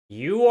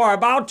You are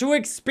about to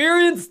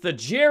experience the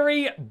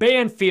Jerry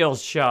Banfield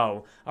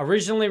Show,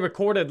 originally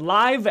recorded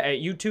live at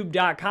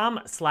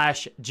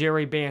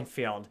youtube.com/Jerry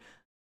Banfield.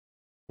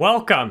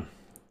 Welcome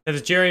to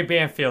the Jerry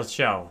Banfield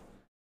Show.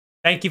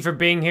 Thank you for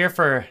being here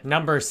for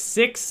number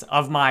 6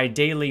 of my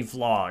daily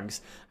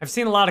vlogs. I've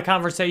seen a lot of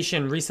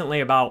conversation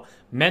recently about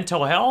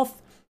mental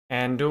health,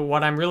 and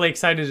what I'm really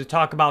excited to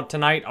talk about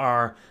tonight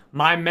are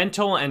my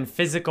mental and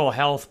physical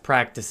health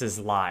practices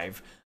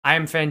live. I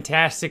am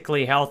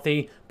fantastically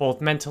healthy,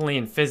 both mentally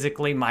and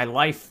physically. My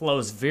life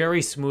flows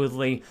very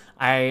smoothly.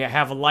 I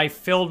have a life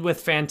filled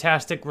with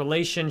fantastic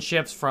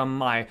relationships, from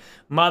my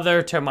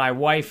mother to my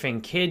wife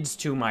and kids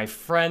to my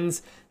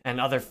friends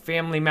and other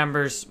family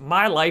members.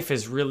 My life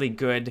is really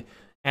good.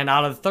 And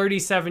out of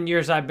 37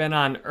 years I've been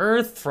on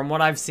Earth, from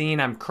what I've seen,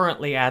 I'm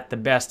currently at the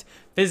best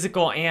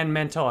physical and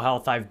mental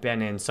health I've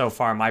been in so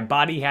far. My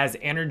body has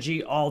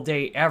energy all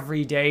day,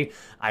 every day.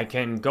 I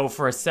can go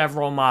for a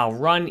several-mile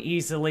run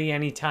easily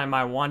anytime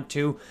I want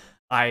to.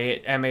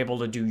 I am able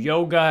to do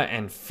yoga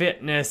and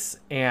fitness,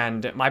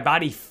 and my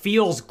body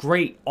feels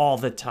great all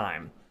the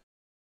time.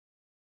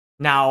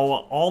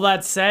 Now, all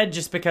that said,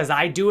 just because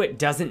I do it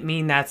doesn't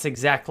mean that's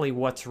exactly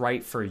what's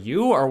right for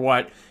you,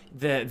 or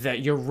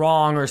that you're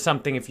wrong or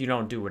something if you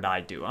don't do what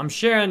I do. I'm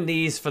sharing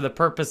these for the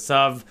purpose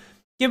of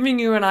giving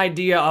you an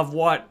idea of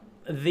what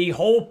the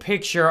whole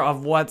picture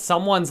of what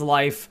someone's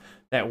life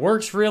that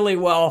works really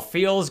well,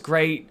 feels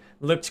great,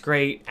 looks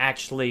great,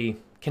 actually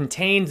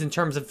contains in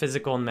terms of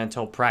physical and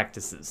mental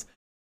practices.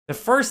 The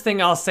first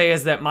thing I'll say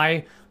is that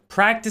my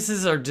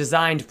practices are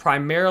designed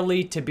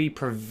primarily to be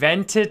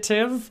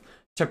preventative,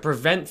 to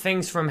prevent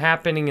things from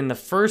happening in the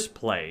first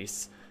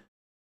place,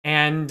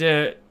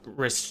 and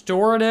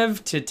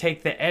restorative, to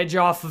take the edge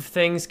off of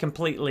things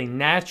completely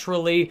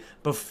naturally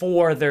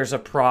before there's a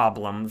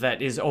problem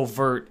that is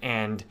overt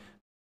and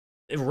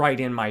right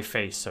in my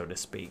face, so to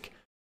speak.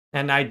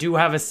 And I do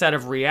have a set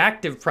of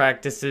reactive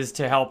practices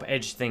to help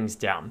edge things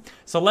down.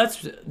 So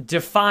let's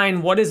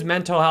define what is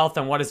mental health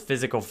and what is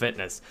physical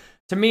fitness.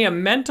 To me, a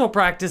mental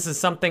practice is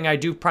something I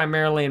do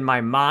primarily in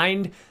my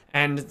mind,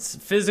 and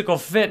physical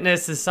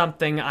fitness is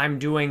something I'm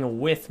doing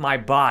with my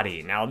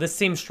body. Now, this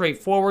seems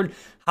straightforward.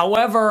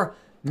 However,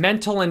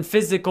 mental and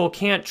physical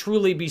can't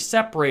truly be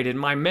separated.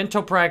 My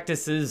mental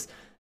practices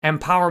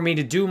empower me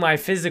to do my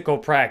physical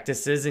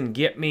practices and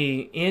get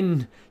me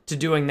into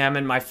doing them,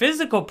 and my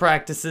physical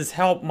practices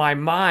help my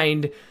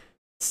mind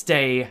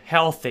stay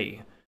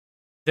healthy.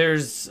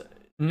 There's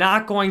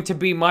not going to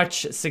be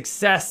much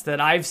success that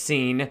I've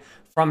seen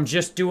from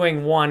just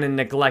doing one and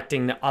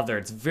neglecting the other.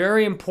 It's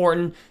very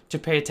important to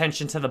pay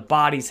attention to the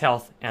body's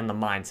health and the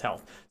mind's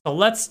health. So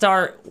let's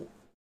start.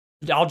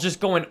 I'll just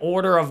go in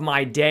order of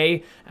my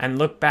day and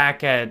look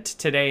back at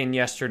today and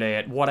yesterday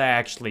at what I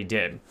actually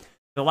did.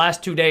 The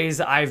last 2 days,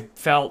 I've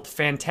felt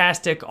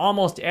fantastic.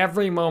 Almost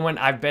every moment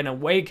I've been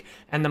awake,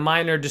 and the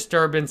minor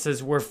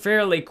disturbances were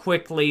fairly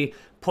quickly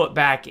put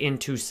back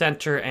into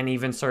center and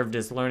even served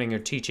as learning or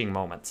teaching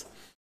moments.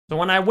 So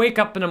when I wake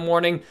up in the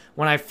morning,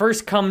 when I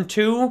first come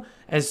to,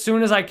 as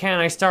soon as I can,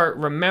 I start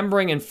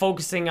remembering and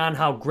focusing on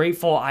how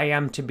grateful I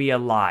am to be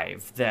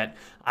alive. That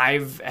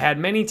I've had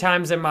many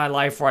times in my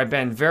life where I've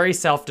been very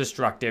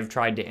self-destructive,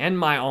 tried to end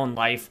my own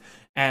life,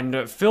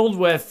 and filled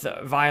with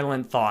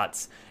violent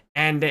thoughts.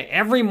 And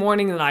every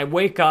morning that I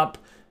wake up,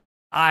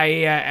 I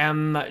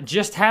am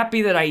just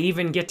happy that I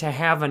even get to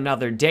have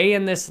another day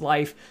in this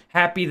life,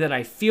 happy that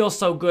I feel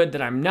so good,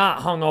 that I'm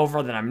not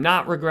hungover, that I'm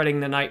not regretting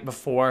the night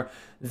before,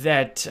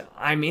 that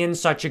I'm in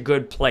such a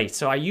good place.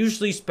 So I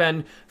usually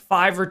spend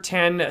 5 or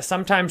 10,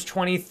 sometimes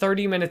 20,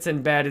 30 minutes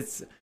in bed.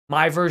 It's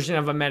my version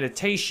of a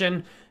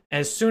meditation.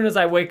 As soon as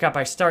I wake up,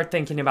 I start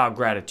thinking about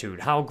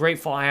gratitude, how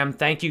grateful I am.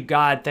 Thank you,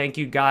 God. Thank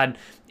you, God.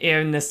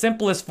 In the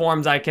simplest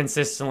forms, I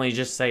consistently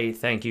just say,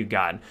 thank you,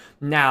 God.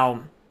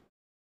 Now,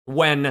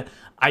 when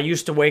I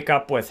used to wake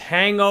up with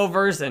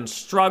hangovers and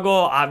struggle,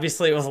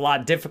 obviously it was a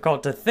lot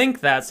difficult to think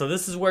that. So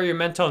this is where your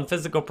mental and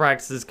physical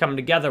practices come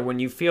together. When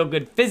you feel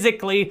good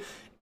physically,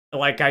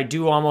 like I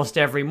do almost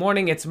every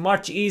morning, it's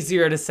much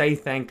easier to say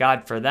thank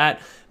God for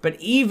that. But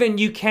even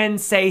you can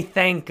say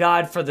thank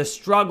God for the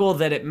struggle,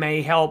 that it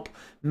may help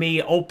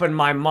me open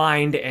my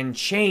mind and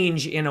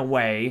change in a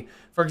way.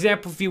 For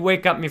example, if you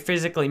wake up and you're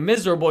physically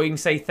miserable, you can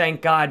say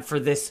thank God for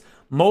this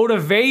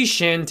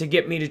motivation to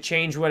get me to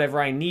change whatever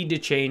I need to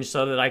change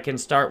so that I can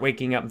start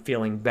waking up and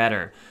feeling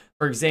better.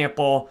 For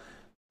example,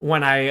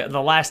 when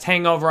the last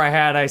hangover I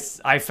had,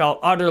 I felt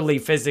utterly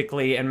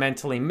physically and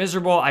mentally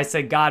miserable. I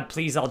said, God,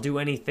 please, I'll do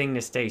anything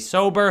to stay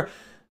sober.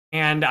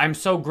 And I'm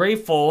so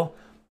grateful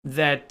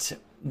that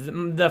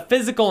the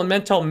physical and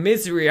mental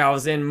misery I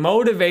was in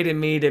motivated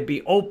me to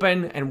be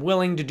open and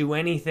willing to do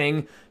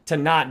anything to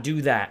not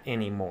do that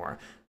anymore.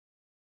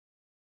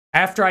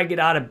 After I get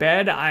out of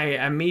bed,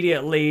 I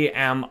immediately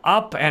am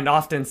up and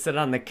often sit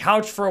on the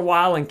couch for a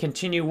while and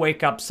continue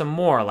wake up some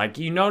more. Like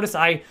you notice,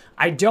 I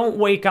don't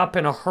wake up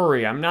in a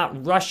hurry. I'm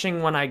not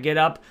rushing when I get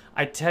up.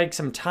 I take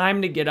some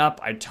time to get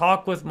up. I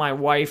talk with my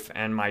wife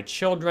and my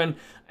children,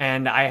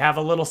 and I have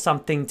a little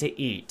something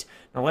to eat.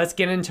 Now let's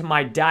get into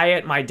my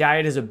diet. My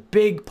diet is a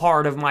big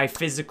part of my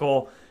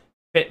physical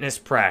fitness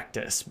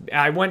practice.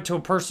 I went to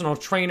a personal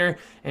trainer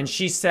and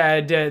she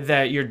said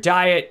that your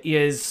diet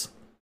is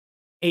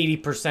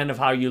 80% of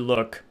how you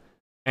look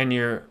and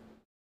your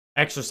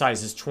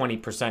exercise is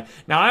 20%.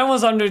 Now I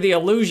was under the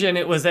illusion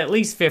it was at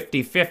least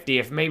 50-50,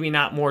 if maybe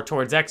not more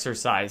towards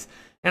exercise.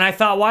 And I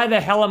thought, why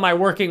the hell am I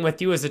working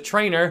with you as a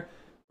trainer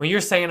when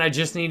you're saying I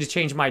just need to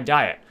change my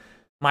diet?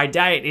 My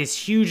diet is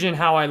huge in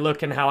how I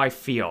look and how I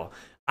feel.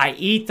 I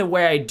eat the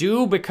way I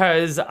do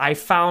because I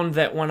found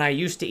that when I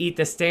used to eat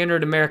the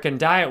standard American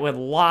diet with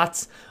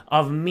lots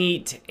of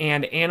meat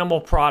and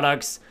animal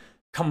products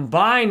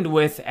combined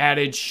with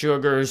added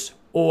sugars,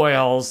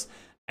 oils,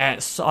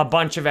 and a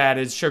bunch of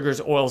added sugars,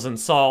 oils, and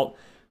salt,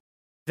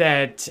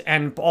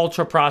 and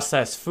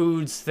ultra-processed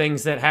foods,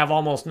 things that have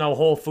almost no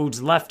whole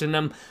foods left in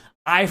them,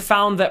 I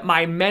found that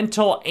my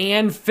mental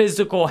and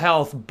physical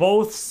health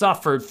both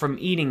suffered from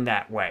eating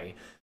that way.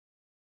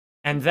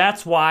 And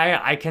that's why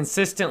I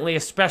consistently,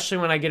 especially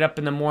when I get up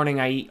in the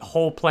morning, I eat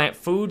whole plant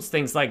foods,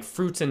 things like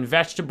fruits and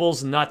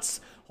vegetables,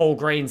 nuts, whole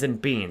grains,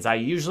 and beans. I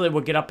usually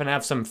will get up and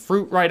have some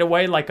fruit right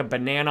away, like a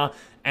banana,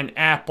 an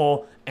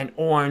apple, an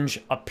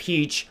orange, a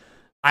peach.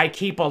 I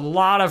keep a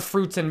lot of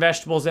fruits and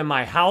vegetables in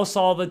my house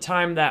all the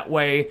time. That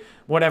way,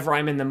 whatever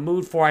I'm in the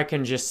mood for, I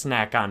can just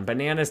snack on.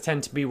 Bananas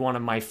tend to be one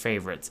of my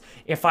favorites.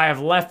 If I have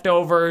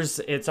leftovers,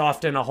 it's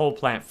often a whole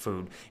plant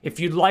food. If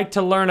you'd like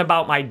to learn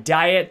about my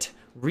diet,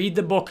 read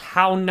the book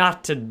How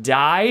Not to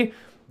Die.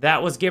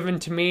 That was given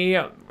to me,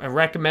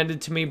 recommended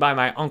to me by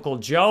my Uncle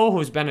Joe,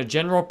 who's been a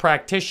general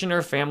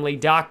practitioner, family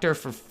doctor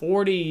for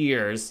 40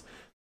 years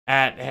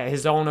at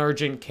his own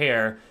urgent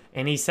care.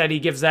 And he said he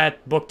gives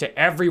that book to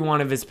every one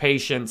of his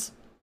patients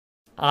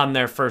on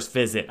their first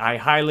visit. I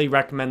highly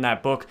recommend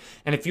that book.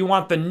 And if you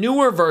want the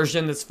newer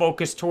version that's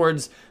focused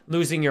towards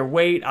losing your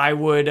weight, I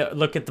would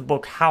look at the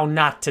book How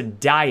Not to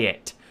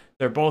Diet.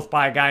 They're both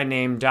by a guy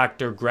named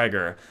Dr.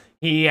 Greger.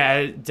 He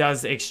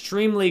does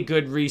extremely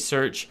good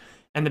research.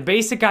 And the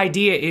basic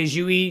idea is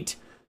you eat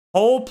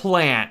whole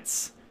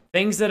plants,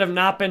 things that have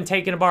not been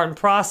taken apart and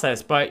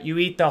processed, but you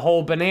eat the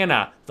whole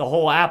banana, the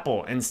whole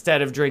apple,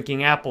 instead of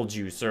drinking apple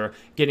juice or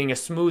getting a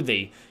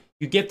smoothie.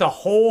 You get the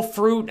whole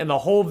fruit and the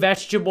whole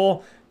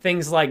vegetable,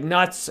 things like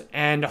nuts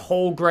and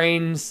whole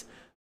grains,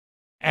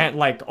 and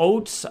like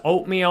oats,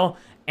 oatmeal,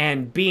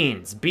 and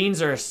beans.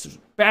 Beans are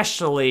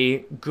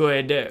especially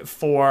good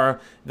for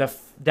the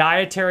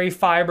dietary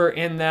fiber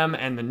in them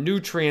and the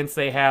nutrients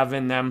they have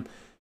in them.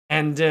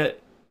 And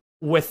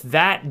with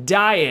that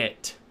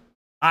diet,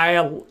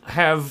 I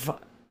have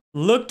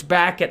looked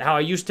back at how I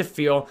used to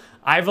feel.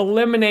 I've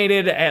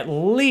eliminated at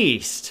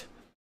least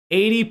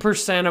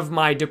 80% of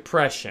my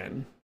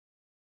depression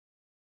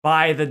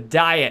by the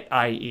diet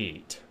I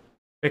eat.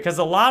 Because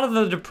a lot of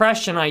the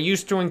depression I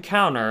used to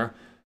encounter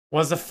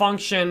was a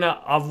function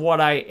of what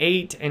I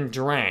ate and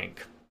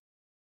drank.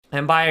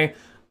 And by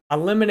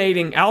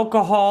eliminating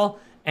alcohol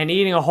and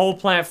eating a whole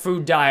plant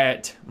food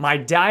diet, my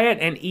diet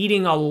and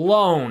eating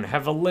alone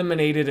have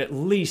eliminated at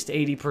least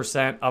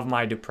 80% of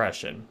my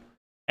depression.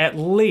 At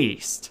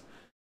least.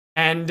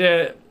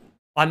 And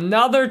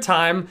another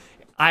time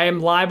I am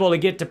liable to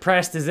get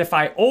depressed is if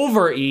I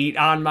overeat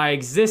on my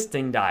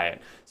existing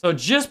diet. So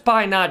just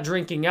by not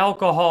drinking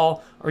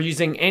alcohol or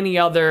using any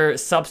other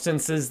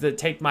substances that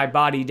take my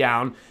body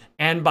down,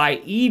 and by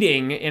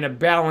eating in a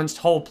balanced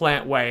whole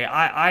plant way,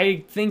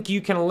 I think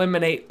you can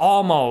eliminate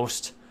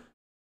almost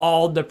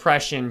all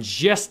depression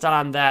just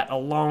on that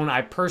alone.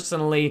 I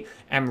personally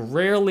am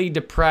rarely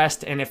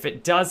depressed, and if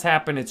it does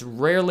happen, it's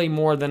rarely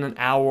more than an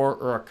hour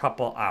or a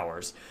couple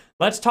hours.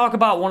 Let's talk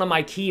about one of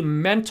my key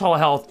mental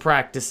health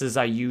practices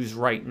I use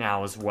right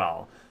now as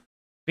well.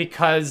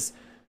 Because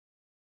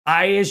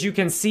I, as you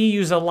can see,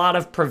 use a lot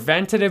of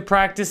preventative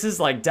practices,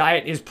 like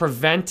diet is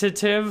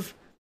preventative,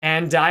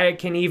 and diet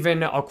can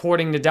even,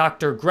 according to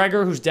Dr.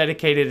 Greger, who's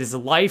dedicated his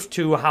life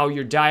to how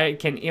your diet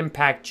can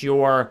impact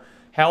your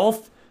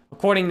health,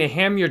 according to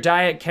him, your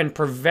diet can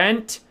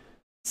prevent,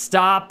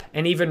 stop,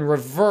 and even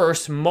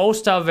reverse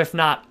most of, if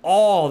not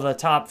all, the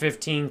top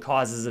 15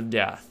 causes of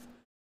death.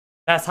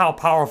 That's how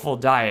powerful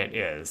diet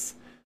is.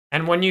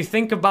 And when you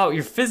think about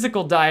your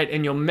physical diet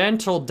and your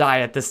mental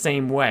diet the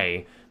same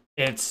way,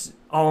 it's,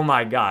 oh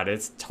my God,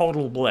 it's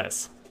total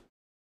bliss.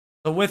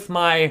 So with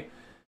my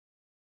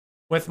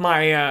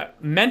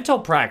mental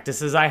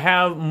practices, I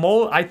have,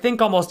 I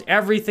think, almost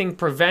everything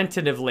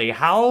preventatively.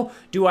 How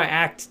do I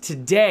act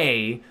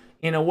today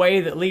in a way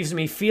that leaves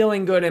me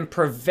feeling good and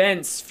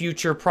prevents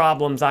future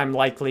problems I'm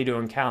likely to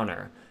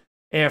encounter?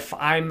 If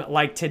I'm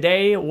like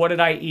today, what did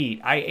I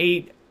eat? I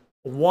ate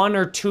 1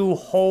 or 2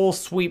 whole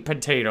sweet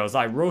potatoes.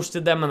 I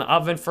roasted them in the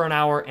oven for an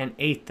hour and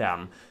ate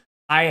them.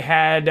 I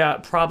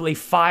had probably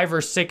 5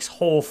 or 6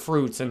 whole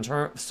fruits in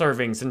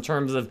servings in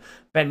terms of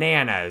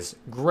bananas,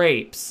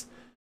 grapes,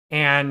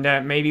 and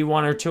maybe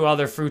 1 or 2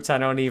 other fruits I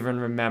don't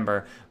even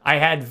remember. I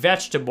had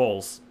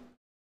vegetables.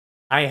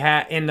 I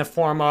had in the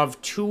form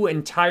of 2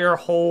 entire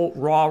whole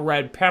raw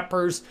red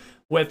peppers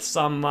with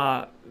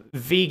some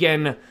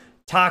vegan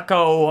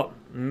taco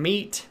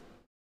meat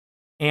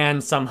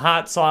and some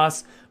hot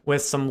sauce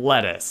with some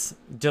lettuce.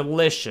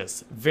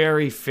 Delicious,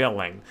 very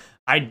filling.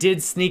 I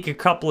did sneak a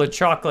couple of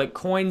chocolate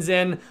coins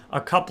in, a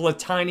couple of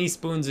tiny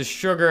spoons of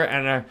sugar,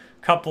 and a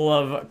couple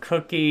of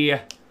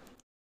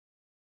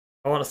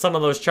some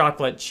of those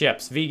chocolate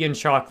chips, vegan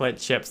chocolate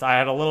chips. I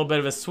had a little bit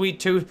of a sweet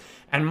tooth,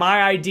 and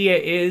my idea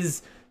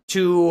is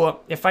to,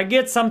 if I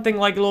get something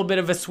like a little bit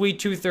of a sweet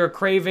tooth or a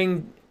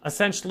craving,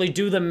 essentially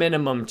do the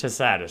minimum to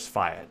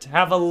satisfy it.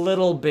 Have a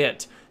little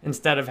bit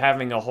instead of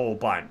having a whole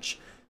bunch.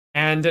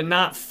 And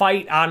not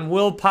fight on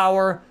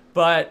willpower,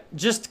 but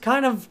just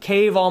kind of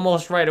cave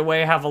almost right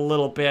away, have a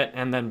little bit,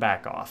 and then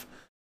back off.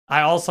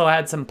 I also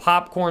had some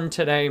popcorn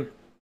today,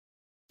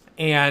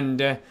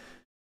 and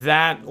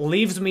that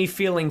leaves me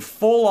feeling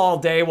full all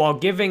day while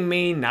giving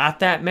me not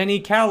that many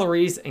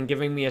calories and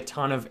giving me a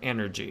ton of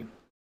energy.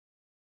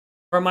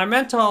 For my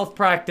mental health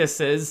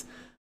practices,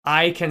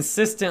 I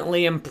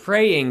consistently am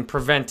praying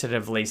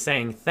preventatively,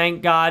 saying,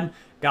 thank God,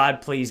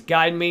 God please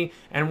guide me.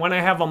 And when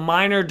I have a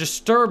minor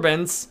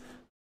disturbance,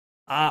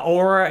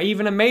 or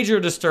even a major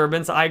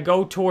disturbance, I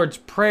go towards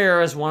prayer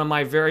as one of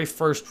my very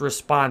first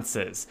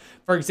responses.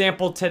 For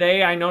example,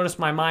 today I noticed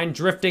my mind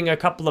drifting a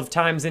couple of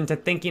times into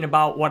thinking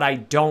about what I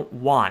don't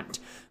want.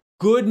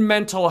 Good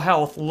mental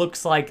health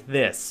looks like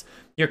this.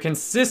 I'm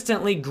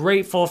consistently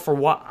grateful for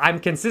what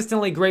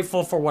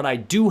I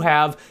do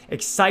have,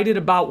 excited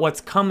about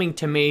what's coming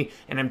to me,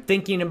 and I'm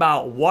thinking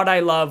about what I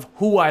love,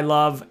 who I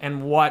love,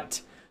 and what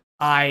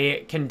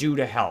I can do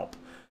to help.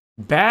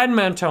 Bad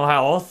mental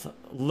health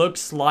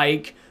looks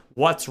like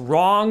what's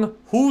wrong,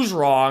 who's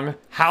wrong,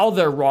 how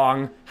they're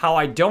wrong, how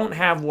I don't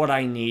have what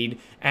I need,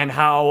 and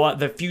how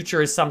the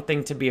future is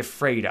something to be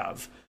afraid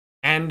of.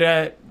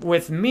 And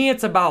with me,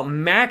 it's about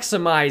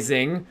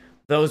maximizing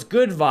those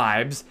good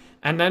vibes,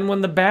 and then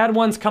when the bad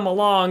ones come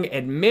along,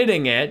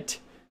 admitting it,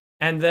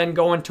 and then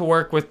going to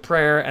work with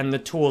prayer and the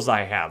tools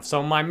I have.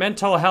 So my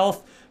mental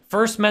health,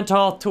 first mental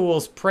health tool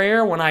is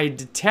prayer. When I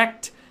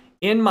detect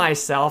in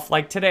myself,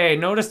 like today, I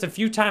noticed a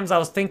few times I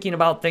was thinking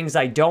about things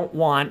I don't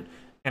want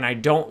and I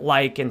don't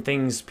like and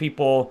things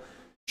people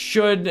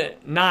should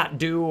not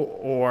do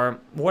or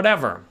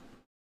whatever.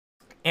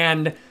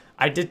 And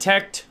I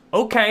detect,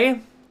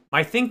 okay,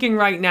 my thinking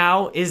right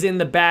now is in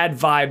the bad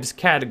vibes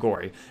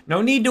category.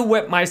 No need to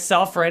whip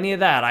myself or any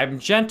of that. I'm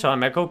gentle. I'm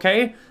like,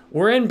 okay,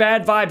 we're in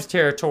bad vibes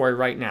territory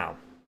right now.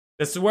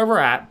 This is where we're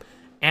at.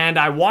 And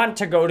I want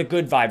to go to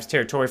good vibes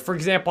territory. For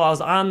example, I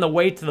was on the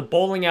way to the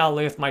bowling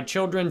alley with my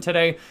children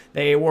today.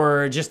 They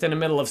were just in the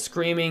middle of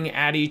screaming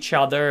at each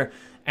other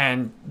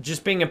and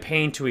just being a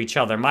pain to each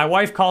other. My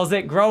wife calls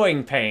it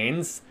growing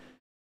pains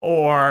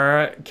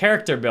or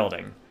character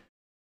building.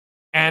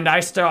 And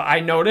I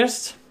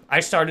noticed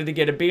I started to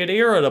get a bit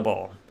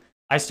irritable.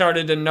 I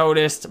started to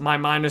notice my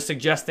mind was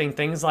suggesting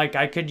things like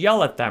I could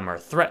yell at them or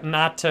threaten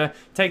not to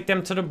take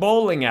them to the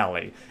bowling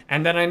alley.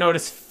 And then I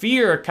noticed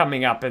fear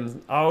coming up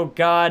and, oh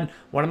God,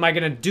 what am I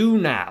gonna do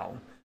now?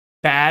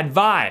 Bad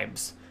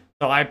vibes.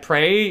 So I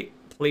pray,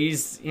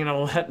 please,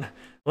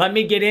 let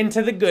me get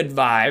into the good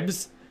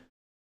vibes.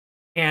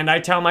 And I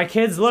tell my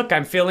kids, look,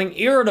 I'm feeling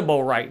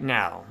irritable right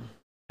now.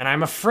 And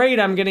I'm afraid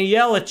I'm gonna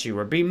yell at you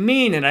or be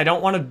mean, and I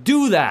don't wanna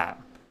do that.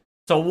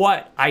 So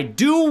what I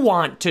do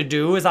want to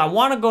do is I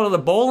want to go to the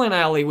bowling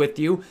alley with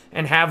you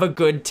and have a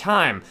good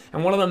time.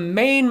 And one of the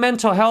main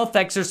mental health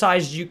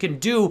exercises you can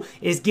do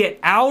is get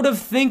out of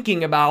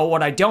thinking about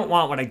what I don't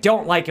want, what I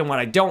don't like, and what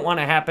I don't want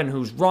to happen,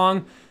 who's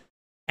wrong,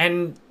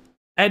 and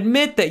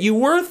admit that you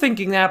were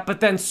thinking that, but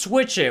then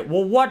switch it.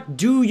 Well, what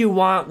do you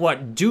want?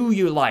 What do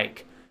you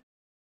like?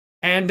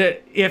 And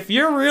if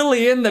you're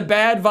really in the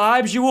bad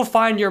vibes, you will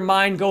find your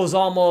mind goes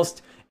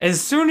almost... As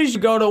soon as you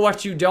go to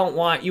what you don't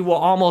want, you will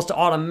almost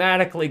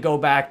automatically go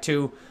back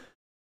to,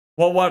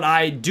 well, what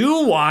I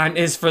do want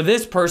is for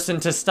this person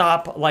to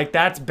stop, like,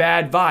 that's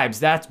bad vibes.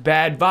 That's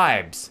bad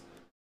vibes.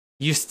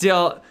 You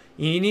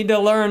need to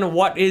learn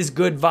what is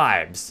good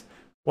vibes.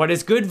 What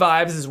is good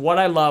vibes is what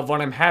I love,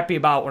 what I'm happy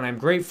about, what I'm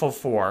grateful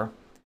for,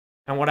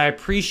 and what I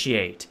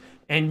appreciate.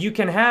 And you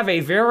can have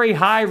a very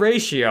high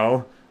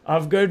ratio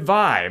of good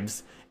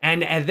vibes.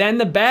 And then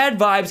the bad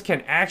vibes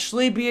can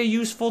actually be a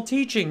useful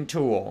teaching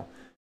tool.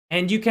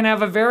 And you can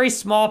have a very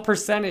small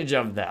percentage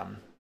of them.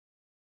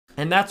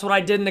 And that's what I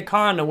did in the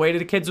car on the way to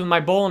the kids with my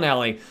bowling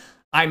alley.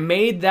 I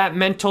made that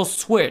mental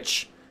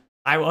switch.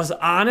 I was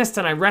honest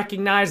and I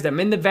recognized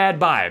I'm in the bad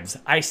vibes.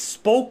 I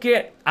spoke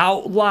it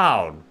out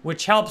loud,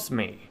 which helps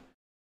me.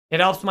 It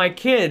helps my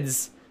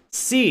kids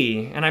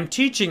see, and I'm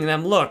teaching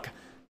them, look,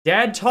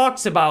 Dad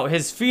talks about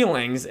his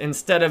feelings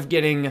instead of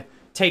getting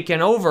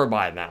taken over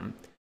by them.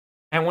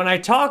 And when I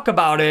talk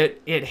about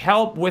it, it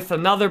helps with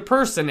another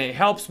person. It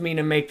helps me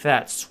to make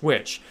that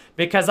switch.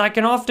 Because I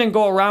can often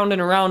go around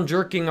and around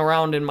jerking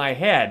around in my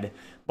head.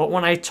 But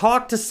when I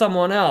talk to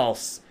someone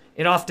else,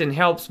 it often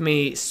helps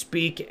me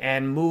speak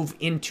and move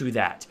into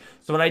that.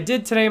 So what I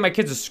did today, my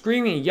kids are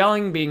screaming,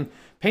 yelling, being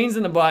pains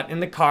in the butt in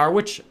the car,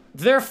 which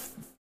they're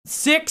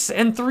 6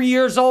 and 3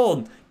 years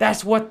old.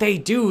 That's what they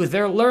do.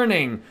 They're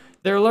learning.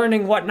 They're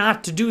learning what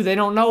not to do. They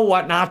don't know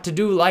what not to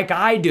do like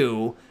I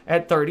do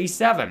at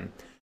 37.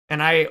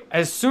 And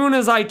as soon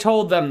as I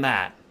told them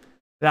that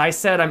I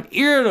said, I'm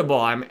irritable,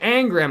 I'm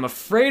angry, I'm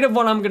afraid of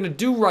what I'm gonna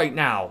do right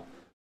now.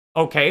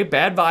 Okay,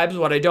 bad vibes,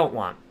 what I don't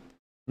want.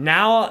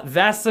 Now,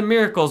 that's the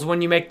miracles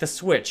when you make the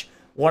switch.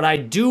 What I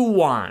do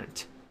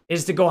want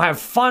is to go have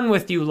fun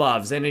with you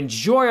loves and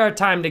enjoy our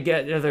time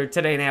together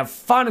today and have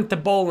fun at the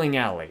bowling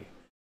alley.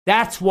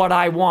 That's what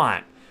I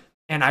want.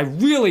 And I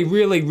really,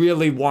 really,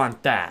 really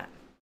want that.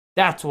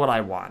 That's what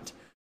I want.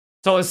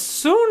 So as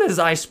soon as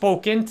I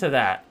spoke into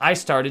that, I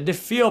started to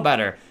feel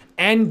better.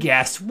 And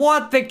guess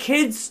what? The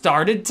kids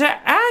started to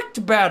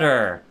act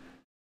better.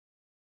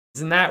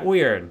 Isn't that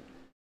weird?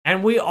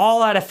 And we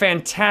all had a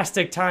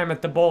fantastic time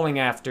at the bowling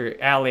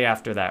alley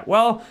after that.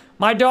 Well,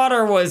 my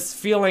daughter was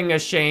feeling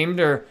ashamed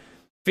or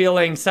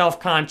feeling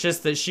self-conscious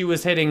that she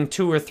was hitting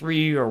 2 or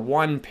 3 or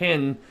 1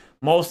 pin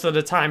most of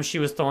the time she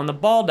was throwing the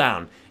ball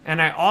down.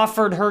 And I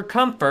offered her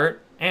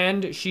comfort,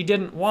 and she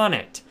didn't want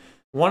it.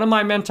 One of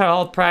my mental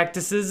health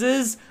practices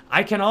is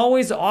I can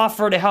always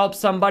offer to help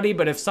somebody,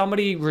 but if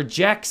somebody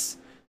rejects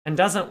and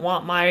doesn't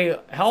want my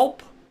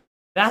help,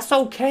 that's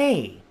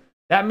okay.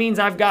 That means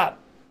I've got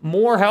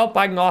more help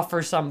I can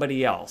offer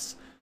somebody else.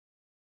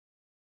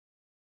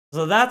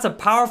 So that's a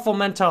powerful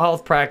mental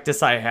health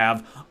practice I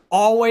have.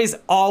 Always,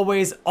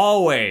 always,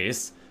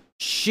 always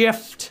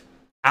shift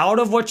out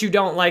of what you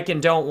don't like and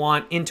don't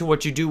want into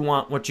what you do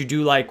want, what you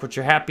do like, what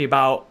you're happy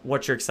about,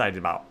 what you're excited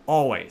about.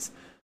 Always.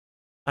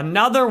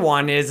 Another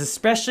one is,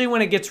 especially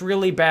when it gets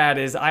really bad,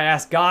 is I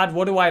ask God,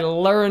 what do I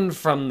learn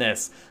from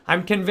this?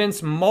 I'm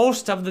convinced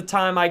most of the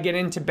time I get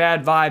into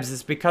bad vibes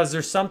is because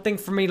there's something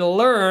for me to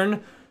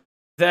learn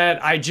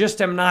that I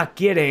just am not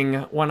getting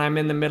when I'm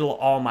in the middle of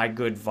all my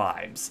good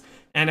vibes.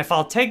 And if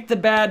I'll take the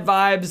bad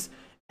vibes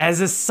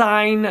as a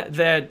sign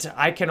that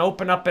I can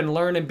open up and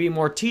learn and be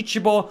more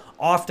teachable,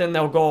 often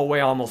they'll go away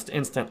almost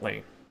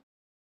instantly.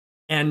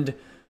 And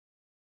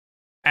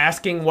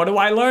asking, what do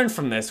I learn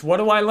from this? What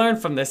do I learn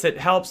from this? It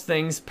helps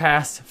things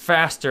pass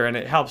faster and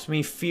it helps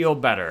me feel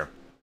better.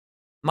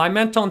 My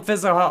mental and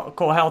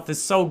physical health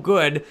is so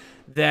good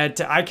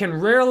that I can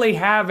rarely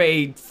have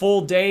a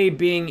full day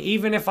being,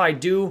 even if I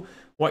do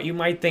what you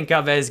might think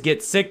of as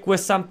get sick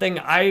with something,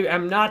 I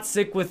am not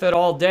sick with it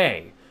all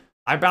day.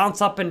 I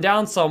bounce up and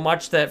down so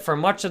much that for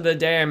much of the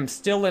day I'm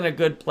still in a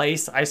good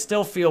place. I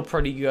still feel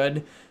pretty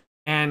good.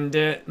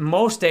 And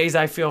most days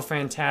I feel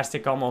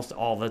fantastic almost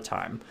all the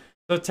time.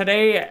 So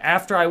today,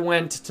 after I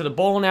went to the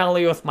bowling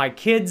alley with my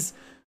kids,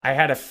 I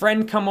had a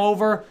friend come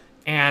over,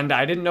 and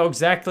I didn't know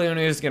exactly when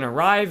he was going to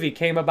arrive. He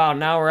came about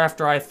an hour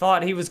after I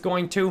thought he was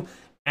going to,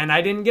 and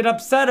I didn't get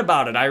upset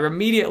about it. I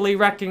immediately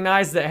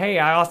recognized that, hey,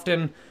 I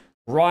often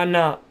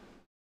run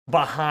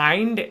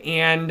behind,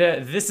 and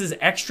this is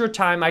extra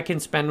time I can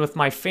spend with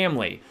my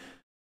family.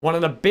 One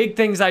of the big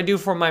things I do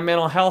for my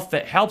mental health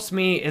that helps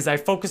me is I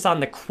focus on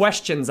the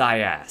questions I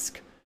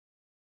ask.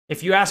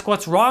 If you ask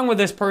what's wrong with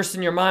this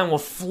person, your mind will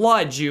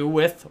flood you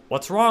with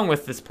what's wrong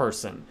with this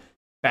person.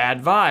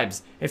 Bad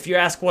vibes. If you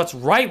ask what's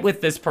right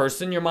with this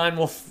person, your mind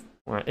will...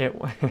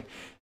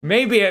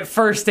 maybe at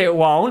first it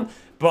won't,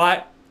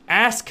 but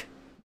ask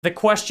the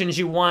questions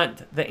you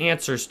want the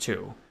answers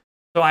to.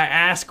 So I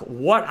ask,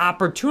 what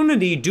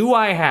opportunity do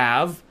I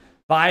have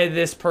by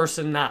this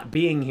person not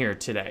being here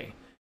today?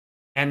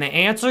 And the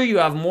answer, you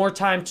have more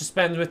time to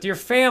spend with your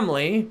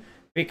family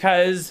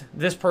because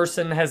this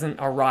person hasn't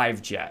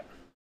arrived yet.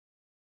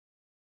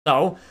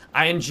 So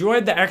I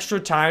enjoyed the extra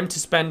time to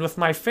spend with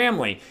my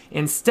family.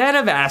 Instead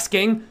of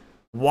asking,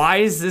 why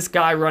is this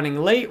guy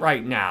running late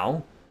right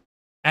now?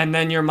 And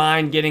then your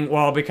mind getting,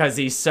 well, because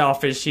he's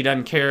selfish, he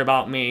doesn't care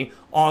about me.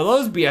 All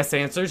those BS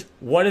answers.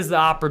 What is the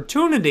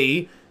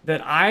opportunity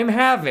that I'm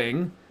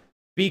having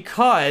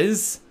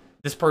because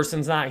this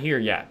person's not here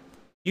yet?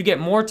 You get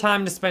more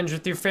time to spend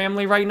with your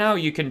family right now.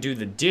 You can do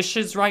the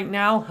dishes right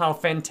now. How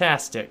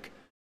fantastic.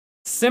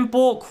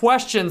 Simple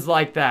questions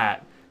like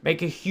that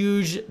make a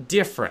huge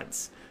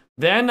difference.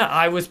 Then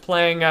I was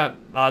playing,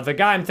 the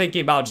guy I'm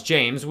thinking about is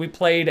James. We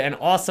played an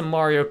awesome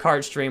Mario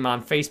Kart stream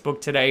on Facebook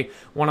today.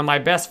 One of my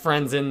best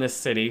friends in this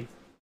city.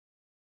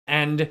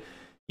 And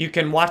you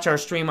can watch our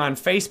stream on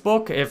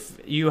Facebook.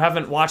 If you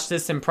haven't watched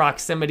this in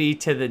proximity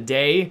to the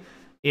day,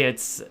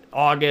 it's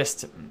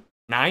August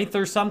 9th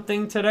or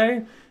something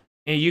today.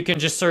 And you can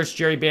just search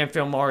Jerry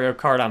Banfield Mario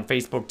Kart on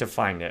Facebook to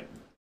find it.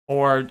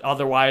 Or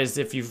otherwise,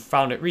 if you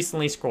found it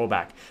recently, scroll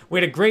back.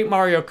 We had a great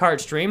Mario Kart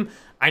stream.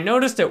 I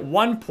noticed at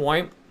one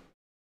point,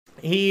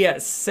 he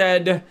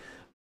said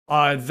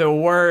the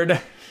word,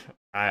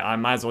 I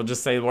might as well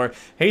just say the word.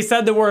 He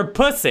said the word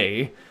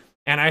pussy,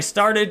 and I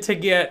started to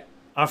get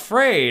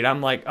afraid.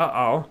 I'm like,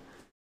 uh-oh.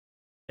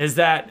 Is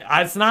that,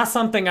 it's not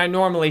something I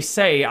normally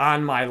say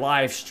on my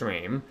live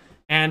stream.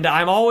 And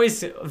I'm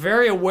always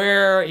very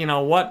aware, you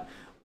know,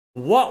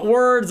 what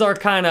words are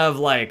kind of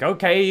like,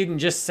 okay, you can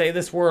just say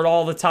this word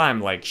all the time.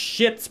 Like,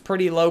 shit's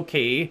pretty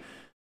low-key.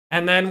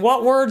 And then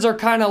what words are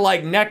kind of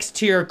like next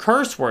tier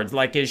curse words?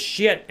 Like, is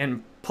shit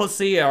and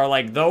pussy are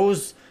like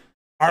those,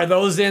 are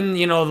those in,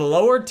 you know, the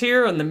lower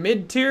tier and the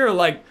mid tier?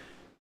 Like,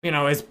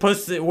 is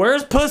pussy,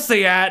 where's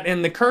pussy at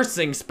in the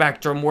cursing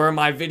spectrum where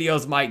my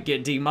videos might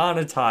get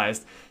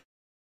demonetized?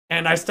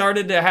 And I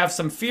started to have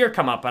some fear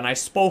come up, and I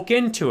spoke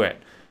into it.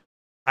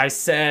 I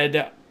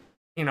said,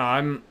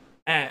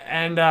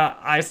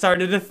 I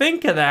started to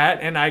think of that,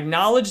 and I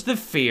acknowledged the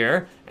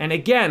fear. And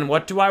again,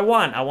 what do I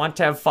want? I want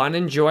to have fun,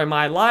 enjoy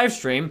my live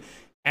stream.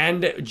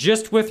 And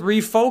just with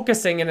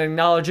refocusing and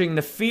acknowledging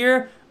the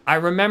fear, I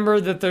remember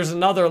that there's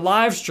another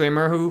live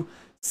streamer who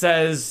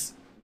says,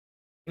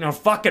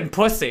 fucking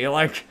pussy,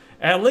 like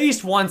at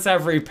least once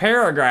every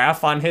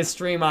paragraph on his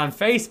stream on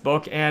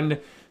Facebook, and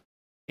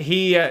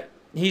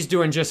he's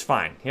doing just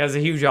fine. He has a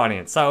huge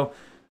audience. So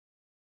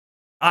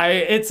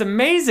it's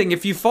amazing.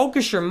 If you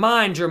focus your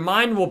mind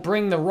will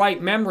bring the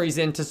right memories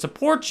in to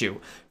support you.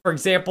 For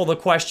example, the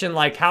question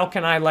like, how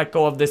can I let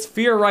go of this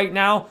fear right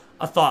now?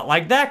 A thought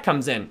like that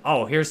comes in.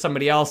 Oh, here's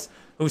somebody else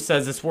who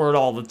says this word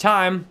all the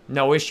time.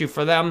 No issue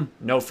for them,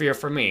 no fear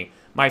for me.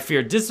 My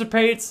fear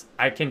dissipates,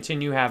 I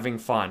continue having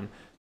fun.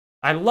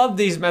 I love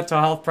these mental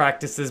health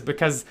practices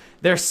because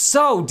they're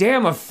so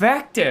damn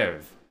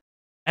effective.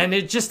 And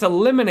it just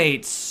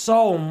eliminates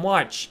so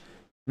much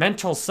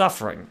mental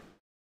suffering.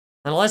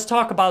 And let's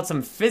talk about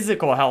some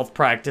physical health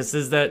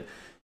practices that,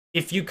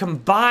 if you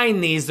combine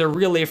these, they're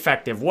really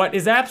effective. What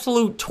is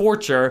absolute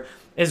torture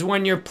is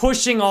when you're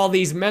pushing all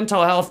these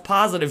mental health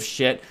positive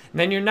shit, and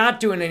then you're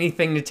not doing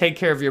anything to take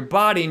care of your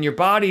body, and your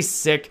body's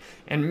sick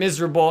and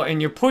miserable,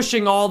 and you're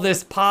pushing all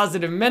this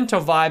positive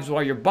mental vibes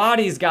while your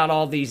body's got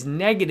all these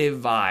negative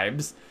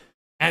vibes,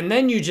 and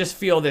then you just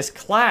feel this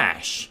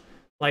clash.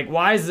 Like,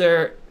 why is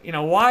there,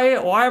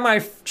 why am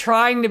I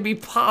trying to be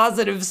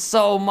positive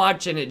so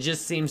much and it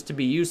just seems to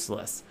be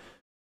useless?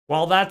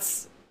 Well,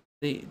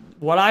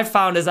 what I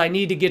found is I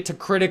need to get to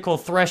critical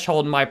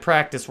threshold in my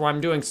practice where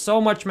I'm doing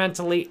so much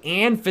mentally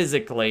and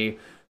physically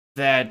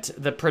that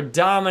the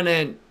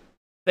predominant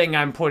thing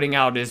I'm putting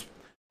out is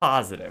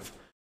positive.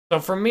 So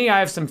for me, I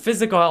have some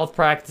physical health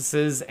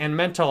practices and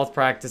mental health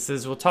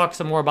practices. We'll talk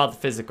some more about the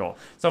physical.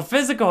 So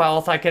physical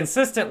health, I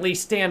consistently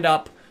stand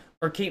up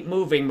or keep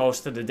moving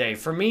most of the day.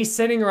 For me,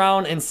 sitting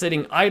around and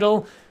sitting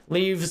idle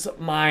leaves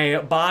my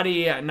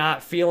body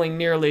not feeling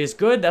nearly as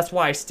good. That's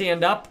why I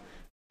stand up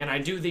and I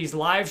do these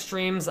live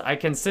streams. I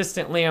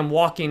consistently am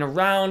walking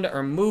around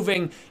or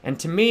moving. And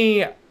to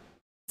me,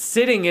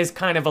 sitting is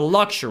kind of a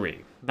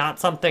luxury, not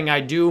something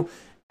I do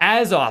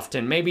as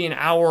often, maybe an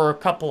hour or a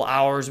couple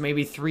hours,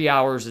 maybe 3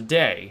 hours a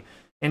day.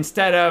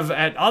 Instead of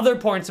at other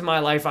points in my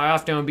life, I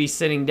often would be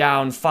sitting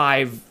down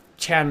 5,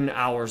 10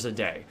 hours a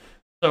day.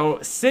 So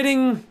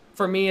sitting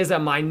for me is a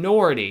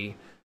minority.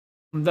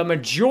 The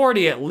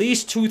majority, at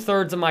least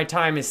 2/3 of my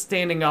time, is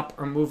standing up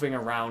or moving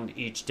around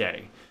each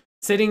day.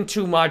 Sitting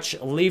too much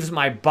leaves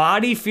my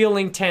body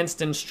feeling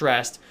tensed and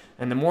stressed.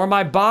 And the more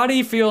my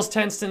body feels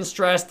tensed and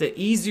stressed, the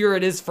easier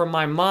it is for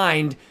my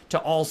mind to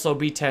also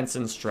be tense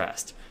and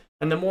stressed.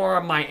 And the more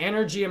my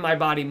energy in my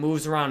body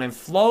moves around and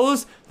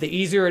flows, the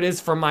easier it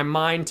is for my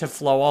mind to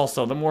flow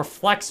also. The more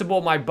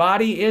flexible my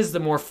body is, the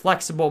more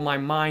flexible my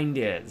mind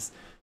is.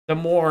 The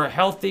more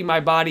healthy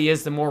my body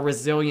is, the more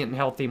resilient and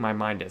healthy my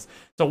mind is.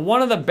 So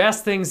one of the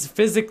best things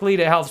physically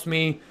that helps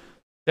me,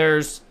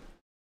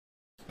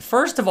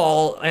 first of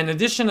all, in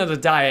addition to the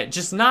diet,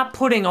 just not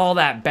putting all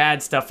that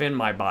bad stuff in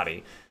my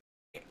body.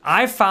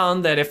 I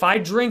found that if I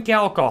drink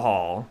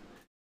alcohol,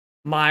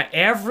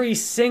 every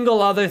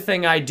single other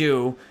thing I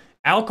do,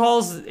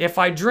 if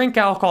I drink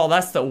alcohol,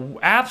 that's the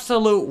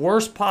absolute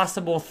worst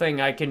possible thing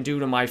I can do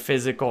to my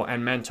physical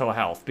and mental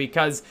health,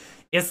 because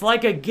it's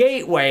like a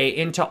gateway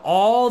into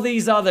all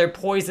these other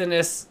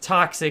poisonous,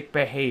 toxic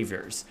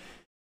behaviors.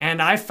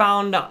 And I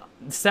found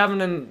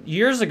 7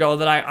 years ago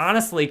that I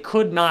honestly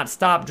could not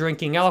stop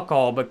drinking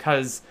alcohol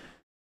because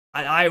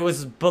I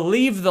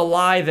believed the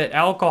lie that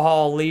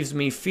alcohol leaves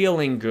me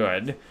feeling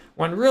good,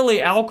 when really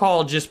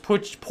alcohol just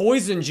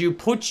poisons you,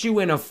 puts you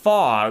in a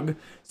fog,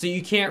 so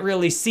you can't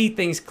really see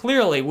things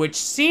clearly, which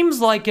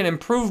seems like an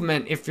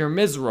improvement if you're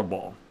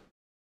miserable.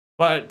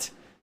 But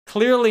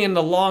clearly in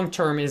the long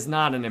term is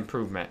not an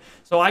improvement.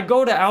 So I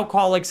go to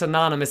Alcoholics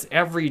Anonymous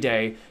every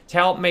day to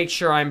help make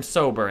sure I'm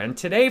sober. And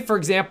today, for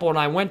example, when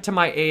I went to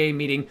my AA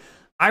meeting,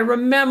 I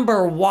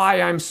remember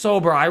why I'm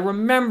sober. I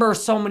remember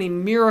so many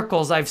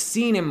miracles I've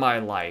seen in my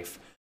life.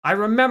 I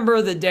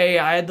remember the day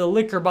I had the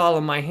liquor bottle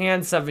in my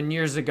hand 7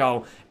 years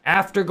ago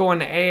after going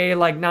to AA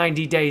like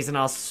 90 days, and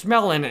I was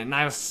smelling it and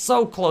I was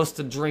so close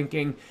to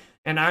drinking.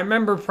 And I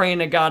remember praying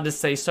to God to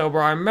stay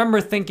sober. I remember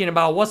thinking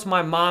about, what's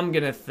my mom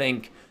gonna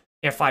think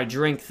if I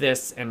drink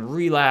this and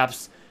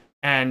relapse?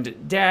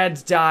 And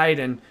Dad's died,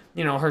 and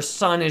her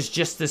son is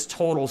just this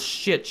total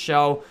shit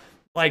show.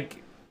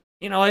 Like,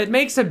 it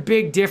makes a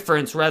big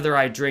difference whether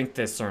I drink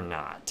this or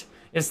not.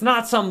 It's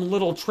not some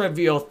little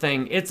trivial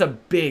thing, it's a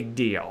big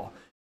deal.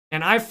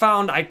 And I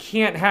found I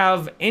can't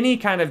have any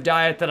kind of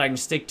diet that I can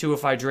stick to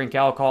if I drink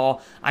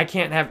alcohol. I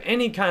can't have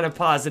any kind of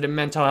positive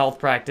mental health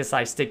practice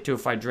I stick to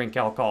if I drink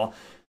alcohol.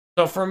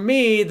 So for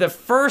me, the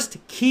first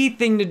key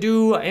thing to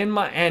do and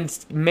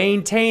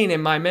maintain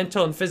in my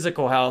mental and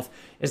physical health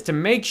is to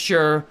make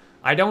sure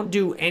I don't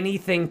do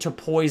anything to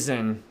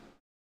poison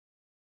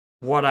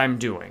what I'm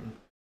doing.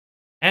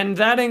 And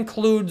that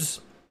includes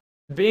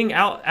being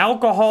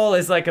alcohol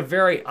is like a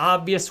very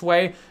obvious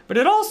way, but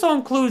it also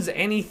includes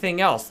anything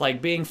else,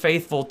 like being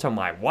faithful to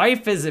my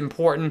wife is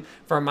important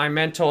for my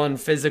mental and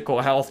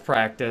physical health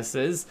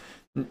practices.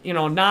 You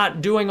know,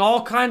 not doing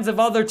all kinds of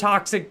other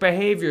toxic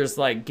behaviors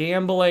like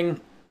gambling.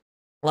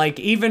 Like,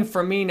 even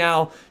for me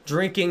now,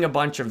 drinking a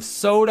bunch of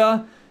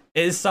soda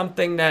is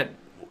something that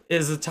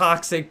is a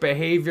toxic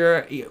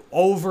behavior.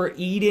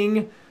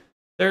 Overeating.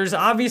 There's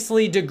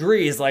obviously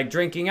degrees, like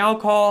drinking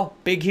alcohol,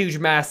 big, huge,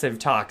 massive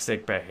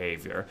toxic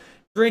behavior.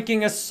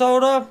 Drinking a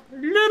soda,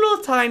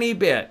 little tiny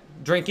bit.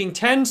 Drinking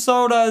 10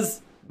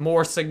 sodas,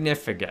 more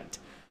significant.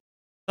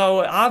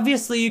 So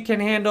obviously you can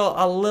handle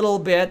a little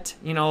bit,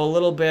 you know, a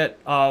little bit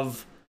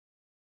of,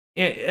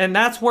 and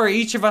that's where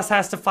each of us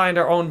has to find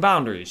our own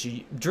boundaries.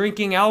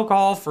 Drinking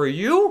alcohol for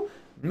you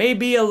may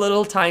be a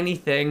little tiny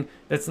thing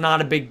that's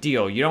not a big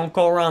deal. You don't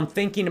go around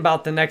thinking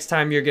about the next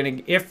time you're gonna,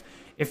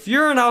 if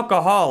you're an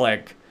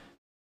alcoholic,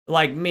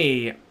 like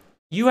me,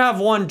 you have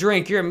one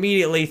drink, you're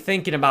immediately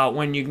thinking about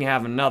when you can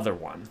have another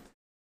one.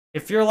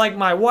 If you're like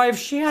my wife,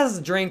 she has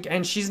a drink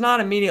and she's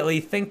not immediately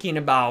thinking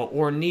about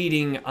or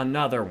needing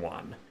another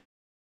one.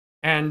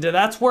 And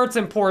that's where it's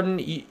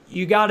important.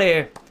 You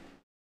gotta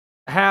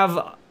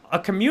have a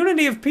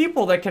community of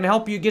people that can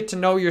help you get to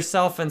know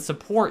yourself and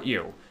support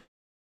you.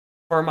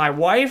 For my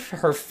wife,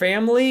 her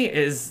family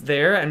is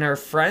there and her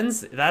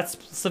friends, that's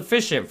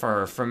sufficient for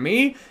her. For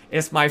me,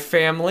 it's my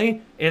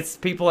family, it's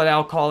people at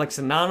Alcoholics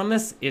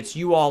Anonymous, it's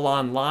you all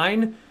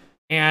online,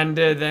 and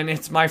then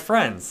it's my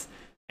friends.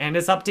 And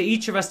it's up to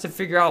each of us to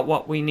figure out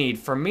what we need.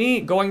 For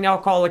me, going to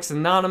Alcoholics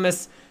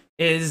Anonymous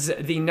is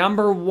the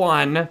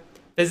 #1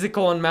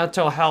 physical and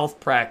mental health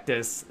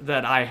practice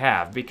that I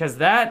have, because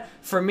that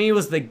for me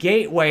was the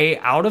gateway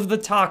out of the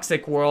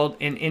toxic world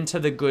and into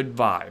the good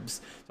vibes.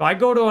 So I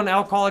go to an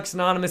Alcoholics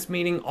Anonymous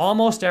meeting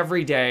almost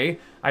every day.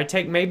 I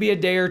take maybe a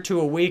day or two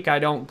a week. I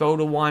don't go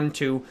to one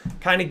to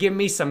kind of give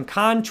me some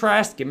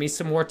contrast, give me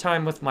some more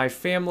time with my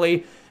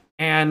family,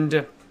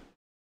 and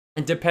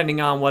depending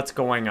on what's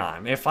going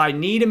on. If I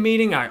need a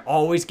meeting, I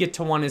always get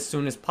to one as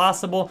soon as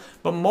possible,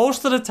 but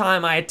most of the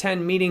time I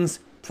attend meetings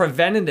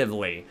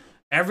preventatively.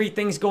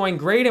 Everything's going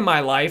great in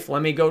my life.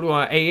 Let me go to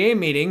an AA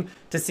meeting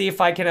to see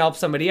if I can help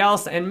somebody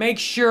else and make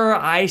sure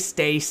I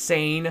stay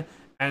sane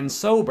and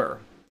sober.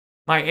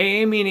 My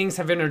AA meetings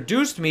have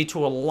introduced me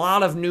to a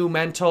lot of new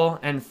mental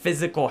and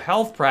physical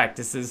health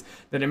practices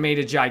that have made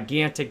a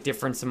gigantic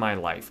difference in my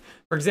life.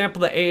 For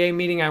example, the AA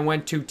meeting I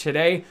went to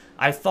today,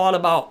 I thought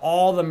about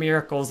all the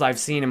miracles I've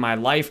seen in my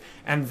life,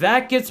 and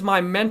that gets my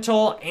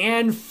mental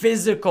and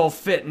physical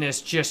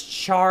fitness just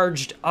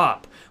charged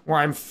up, where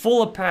I'm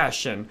full of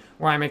passion,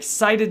 where I'm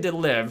excited to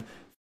live,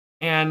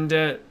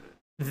 and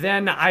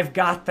then I've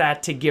got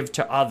that to give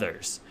to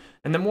others.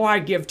 And the more I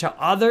give to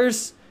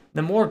others,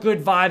 the more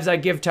good vibes I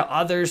give to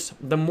others,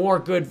 the more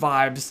good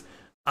vibes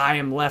I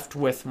am left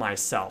with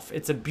myself.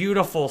 It's a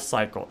beautiful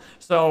cycle.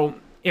 So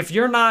if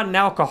you're not an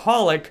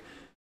alcoholic,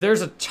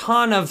 there's a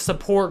ton of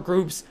support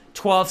groups,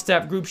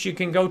 12-step groups you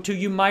can go to.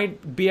 You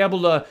might be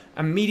able to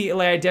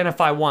immediately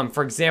identify one.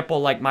 For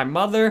example, like my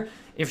mother,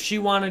 if she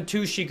wanted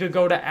to, she could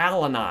go to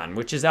Al-Anon,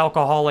 which is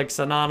Alcoholics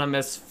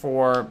Anonymous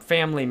for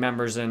family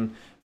members and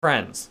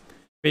friends,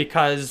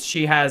 because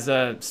she has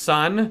a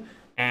son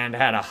and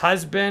had a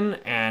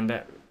husband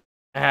and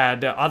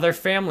had other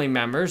family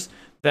members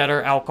that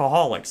are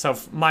alcoholics. So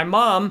my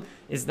mom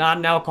is not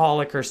an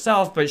alcoholic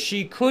herself, but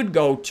she could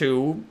go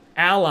to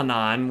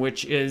Al-Anon,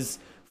 which is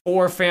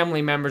for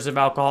family members of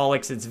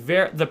alcoholics.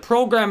 The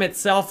program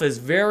itself is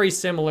very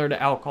similar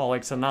to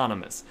Alcoholics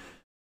Anonymous.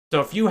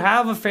 So if you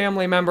have a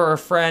family member or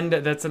friend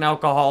that's an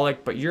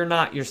alcoholic, but you're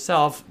not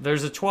yourself,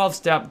 there's a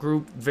 12-step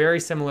group very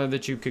similar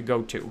that you could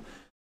go to.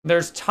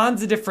 There's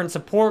tons of different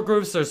support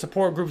groups. There's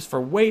support groups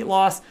for weight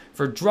loss,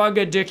 for drug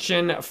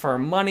addiction, for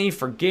money,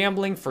 for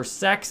gambling, for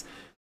sex.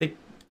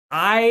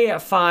 I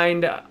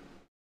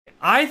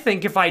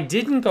think if I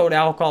didn't go to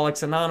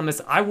Alcoholics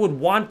Anonymous, I would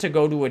want to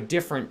go to a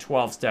different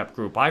 12-step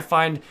group. I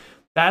find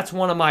that's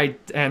one of my,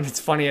 and it's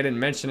funny I didn't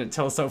mention it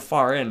till so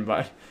far in,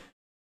 but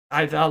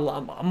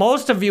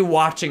most of you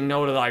watching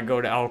know that I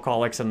go to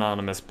Alcoholics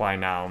Anonymous by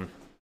now.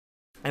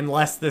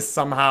 Unless this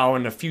somehow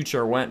in the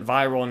future went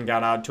viral and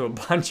got out to a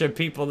bunch of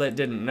people that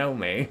didn't know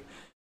me.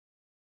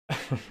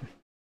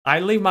 I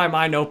leave my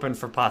mind open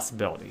for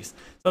possibilities.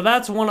 So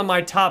that's one of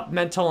my top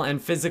mental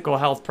and physical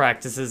health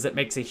practices that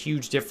makes a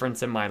huge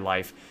difference in my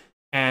life.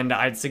 And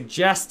I'd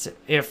suggest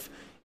if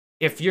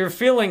you're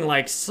feeling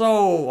like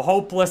so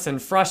hopeless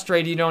and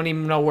frustrated you don't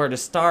even know where to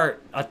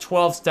start, a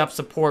 12-step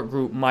support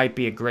group might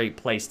be a great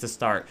place to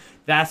start.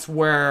 That's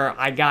where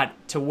I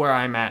got to where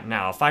I'm at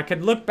now. If I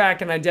could look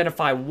back and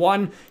identify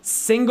one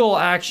single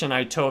action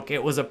I took,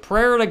 it was a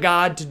prayer to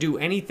God to do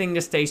anything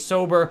to stay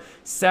sober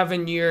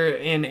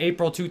in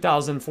April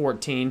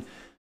 2014.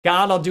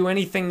 God, I'll do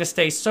anything to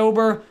stay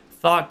sober.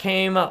 Thought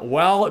came,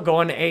 well,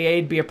 going to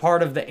AA to be a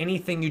part of the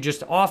anything you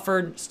just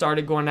offered,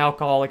 started going to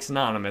Alcoholics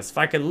Anonymous. If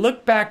I could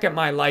look back at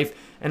my life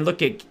and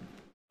look at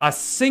a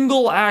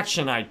single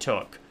action I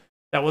took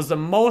that was the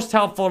most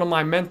helpful to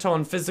my mental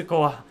and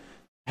physical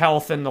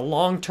health in the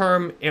long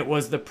term. It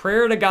was the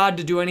prayer to God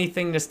to do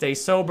anything to stay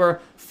sober,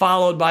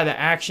 followed by the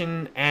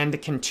action and the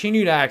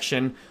continued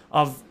action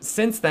of,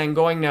 since then,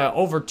 going to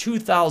over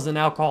 2,000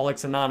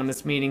 Alcoholics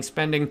Anonymous meetings,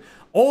 spending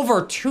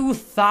over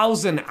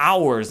 2,000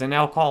 hours in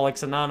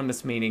Alcoholics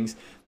Anonymous meetings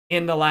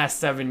in the last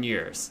 7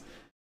 years.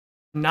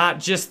 Not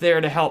just there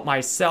to help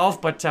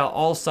myself, but to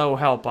also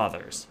help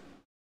others.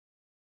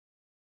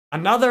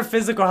 Another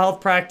physical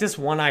health practice,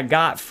 one I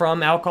got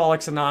from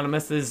Alcoholics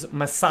Anonymous, is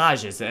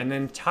massages, an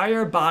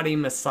entire body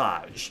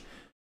massage.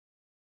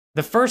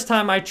 The first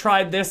time I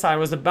tried this, I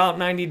was about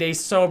 90 days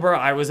sober.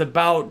 I was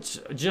about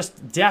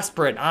just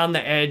desperate, on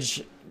the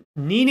edge,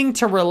 needing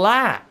to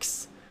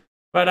relax.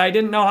 But I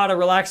didn't know how to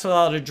relax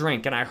without a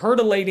drink. And I heard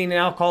a lady in an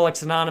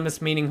Alcoholics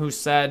Anonymous meeting who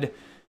said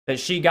that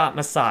she got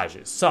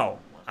massages. So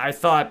I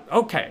thought,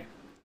 okay,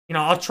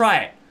 I'll try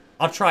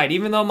it.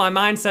 Even though my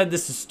mind said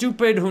this is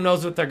stupid, who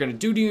knows what they're going to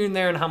do to you in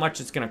there and how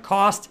much it's going to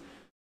cost.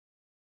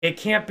 It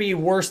can't be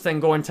worse than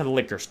going to the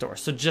liquor store.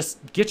 So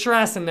just get your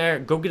ass in there,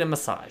 go get a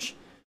massage.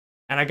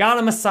 And I got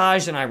a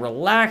massage and I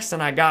relaxed,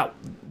 and I got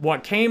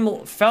what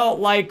felt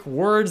like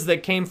words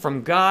that came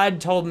from God,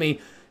 told me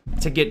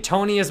to get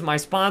Tony as my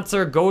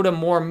sponsor, go to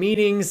more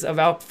meetings,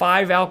 about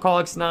 5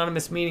 Alcoholics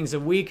Anonymous meetings a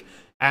week,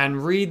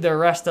 and read the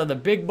rest of the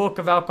big book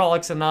of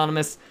Alcoholics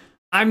Anonymous.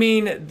 I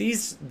mean,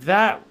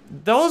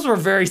 those were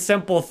very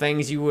simple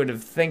things you would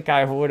think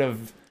I would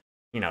have,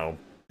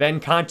 been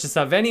conscious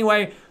of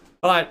anyway,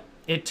 but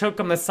it took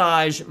a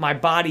massage, my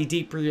body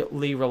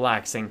deeply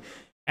relaxing,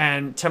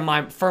 and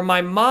for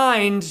my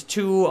mind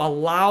to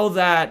allow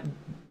that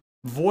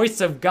voice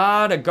of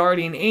God, a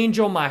guardian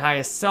angel, my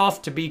highest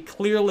self, to be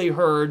clearly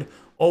heard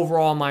over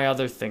all my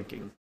other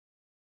thinking.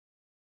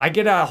 I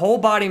get a whole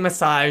body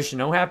massage,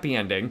 no happy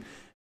ending.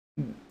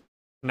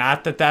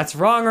 Not that that's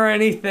wrong or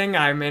anything.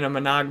 I'm in a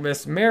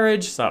monogamous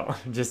marriage, so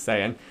just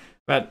saying.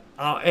 But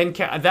and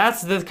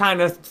that's the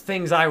kind of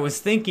things I was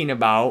thinking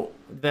about,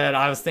 that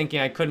I was thinking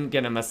I couldn't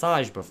get a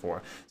massage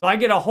before. So I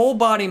get a whole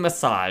body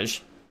massage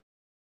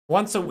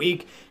once a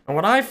week, and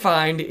what I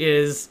find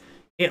is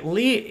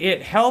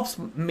it helps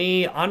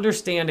me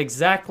understand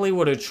exactly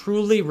what a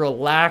truly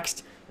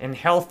relaxed and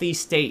healthy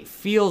state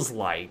feels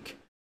like.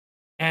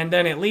 And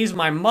then it leaves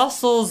my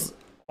muscles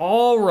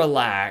all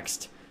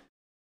relaxed.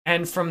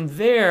 And from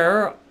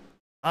there,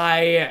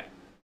 I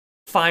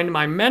find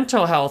my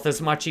mental health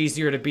is much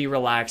easier to be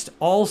relaxed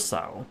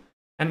also.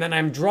 And then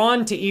I'm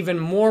drawn to even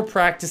more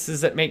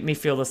practices that make me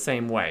feel the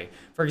same way.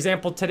 For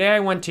example, today I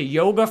went to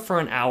yoga for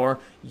an hour.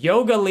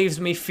 Yoga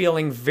leaves me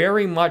feeling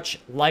very much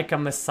like a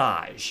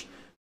massage.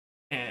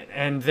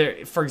 And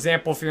there, for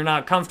example, if you're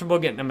not comfortable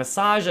getting a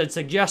massage, I'd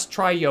suggest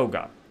try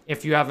yoga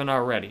if you haven't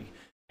already.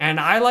 And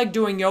I like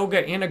doing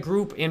yoga in a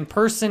group, in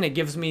person. It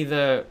gives me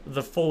the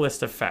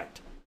fullest effect.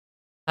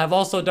 I've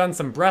also done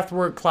some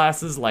breathwork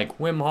classes like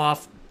Wim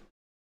Hof.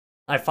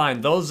 I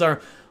find those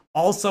are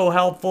also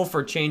helpful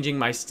for changing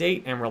my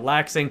state and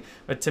relaxing.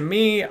 But to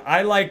me,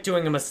 I like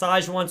doing a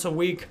massage once a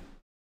week,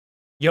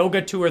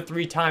 yoga 2 or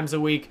 3 times a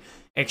week.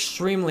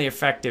 Extremely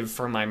effective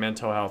for my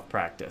mental health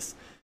practice.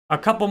 A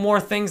couple more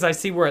things. I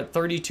see we're at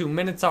 32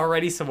 minutes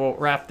already, so we'll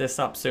wrap this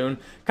up soon.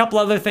 A couple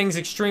other things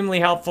extremely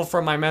helpful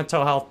for my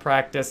mental health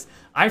practice.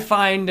 I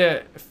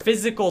find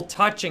physical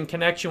touch and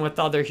connection with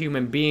other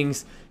human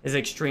beings is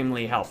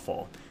extremely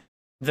helpful.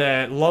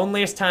 The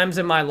loneliest times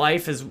in my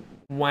life is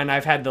when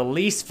I've had the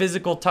least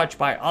physical touch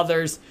by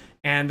others,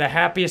 and the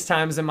happiest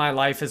times in my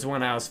life is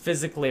when I was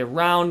physically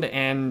around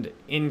and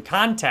in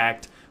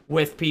contact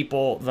with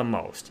people the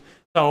most.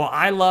 So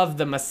I love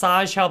the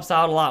massage, helps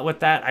out a lot with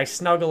that. I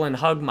snuggle and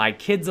hug my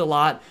kids a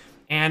lot,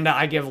 and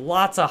I give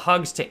lots of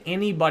hugs to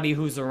anybody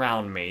who's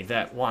around me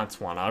that wants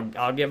one.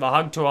 I'll give a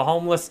hug to a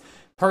homeless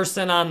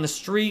person on the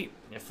street.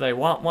 If they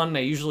want one,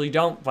 they usually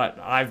don't, but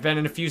I've been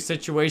in a few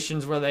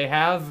situations where they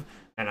have,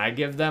 and I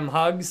give them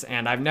hugs,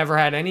 and I've never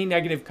had any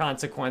negative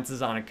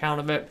consequences on account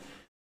of it.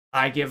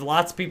 I give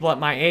lots of people at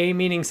my AA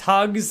meetings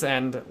hugs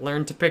and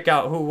learn to pick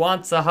out who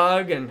wants a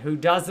hug and who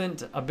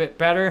doesn't a bit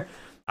better.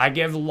 I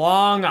give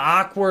long,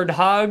 awkward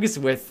hugs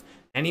with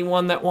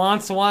anyone that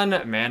wants one,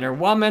 man or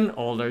woman,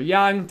 old or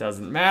young,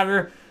 doesn't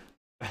matter.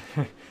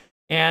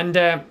 And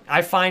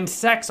I find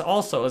sex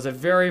also is a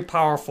very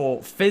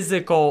powerful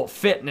physical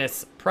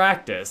fitness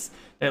practice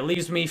that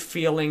leaves me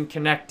feeling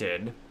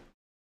connected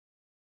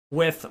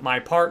with my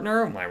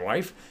partner, my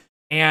wife,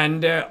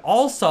 and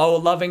also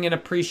loving and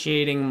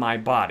appreciating my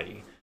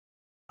body.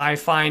 I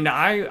find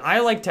I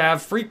like to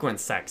have frequent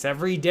sex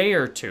every day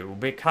or two,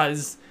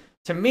 because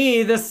to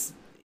me,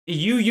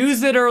 you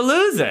use it or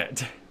lose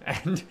it.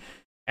 And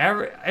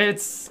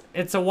it's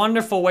a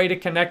wonderful way to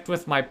connect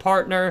with my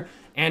partner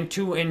and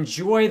to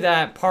enjoy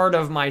that part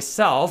of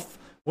myself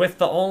with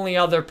the only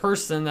other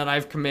person that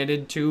I've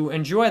committed to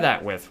enjoy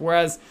that with.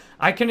 Whereas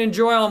I can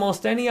enjoy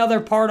almost any other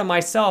part of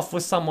myself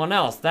with someone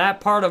else. That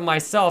part of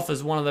myself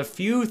is one of the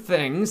few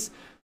things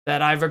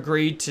that I've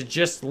agreed to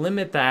just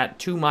limit that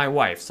to my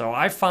wife. So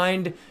I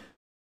find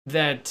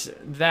that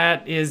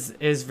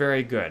is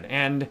very good.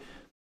 And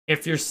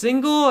If you're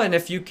single and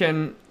if you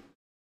can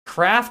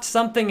craft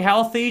something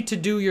healthy to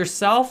do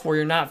yourself where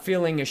you're not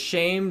feeling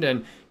ashamed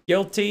and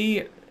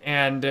guilty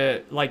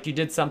and like you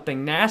did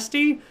something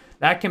nasty,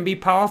 that can be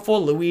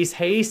powerful. Louise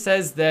Hay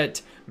says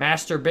that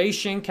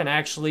masturbation can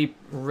actually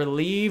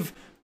relieve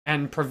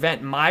and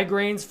prevent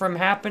migraines from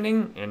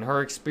happening. In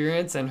her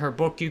experience, in her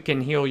book, You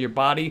Can Heal Your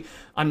Body.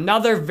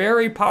 Another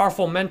very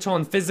powerful mental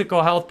and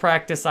physical health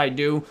practice I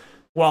do,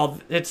 well,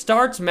 it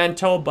starts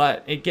mental,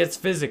 but it gets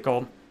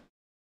physical.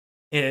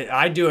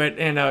 I do it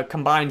in a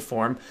combined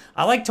form.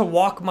 I like to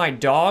walk my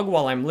dog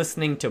while I'm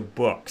listening to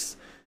books.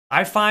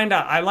 I find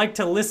I like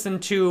to listen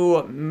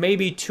to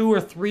maybe 2 or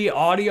 3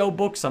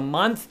 audiobooks a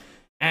month,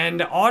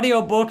 and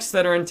audiobooks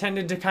that are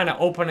intended to kind of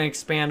open and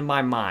expand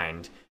my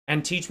mind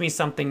and teach me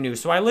something new.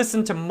 So I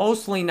listen to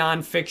mostly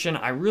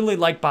nonfiction. I really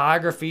like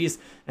biographies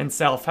and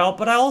self-help,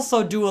 but I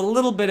also do a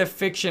little bit of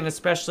fiction,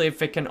 especially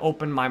if it can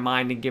open my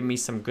mind and give me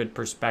some good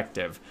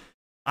perspective.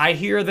 I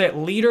hear that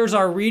leaders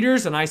are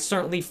readers, and I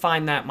certainly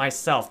find that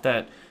myself,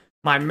 that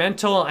my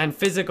mental and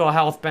physical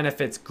health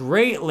benefits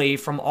greatly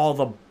from all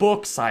the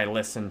books I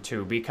listen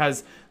to,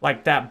 because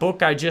like that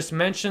book I just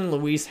mentioned,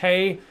 Louise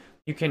Hay,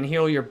 You Can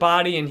Heal Your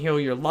Body and Heal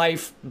Your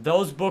Life,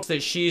 those books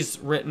that she's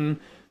written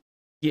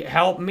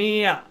help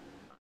me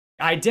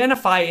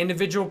identify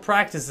individual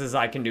practices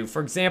I can do.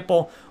 For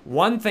example,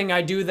 one thing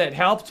I do that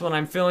helps when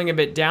I'm feeling a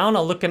bit down,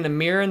 I'll look in the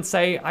mirror and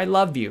say, I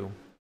love you.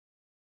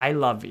 I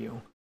love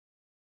you.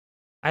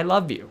 I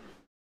love you.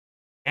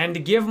 And to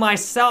give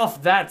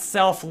myself that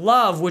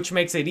self-love, which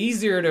makes it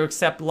easier to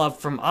accept love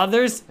from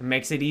others, and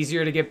makes it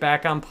easier to get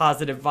back on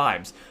positive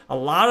vibes. A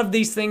lot of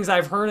these things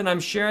I've heard and I'm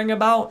sharing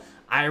about,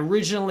 I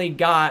originally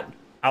got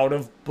out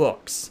of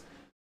books.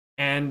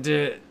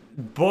 And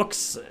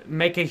books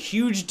make a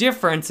huge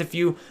difference if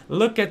you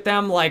look at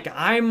them like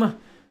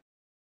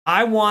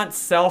I want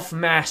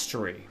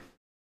self-mastery.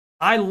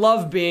 I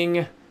love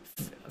being,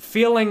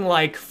 feeling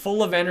like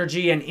full of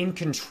energy and in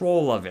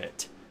control of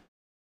it.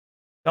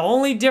 The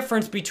only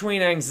difference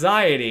between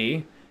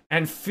anxiety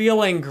and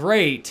feeling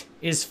great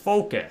is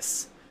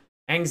focus.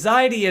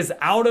 Anxiety is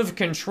out of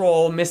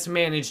control,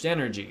 mismanaged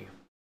energy.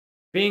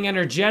 Being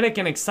energetic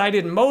and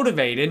excited and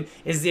motivated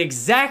is the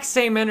exact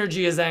same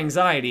energy as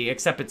anxiety,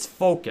 except it's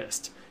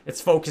focused.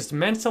 It's focused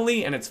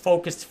mentally and it's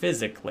focused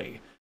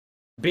physically.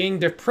 Being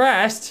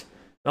depressed,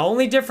 the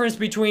only difference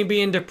between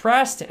being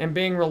depressed and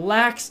being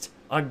relaxed,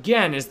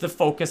 again, is the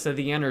focus of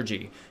the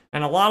energy.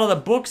 And a lot of the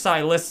books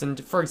I listened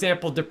to, for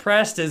example,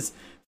 depressed is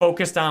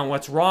focused on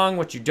what's wrong,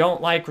 what you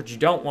don't like, what you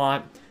don't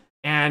want.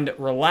 And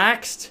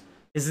relaxed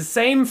is the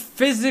same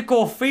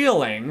physical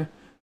feeling,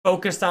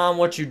 focused on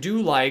what you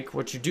do like,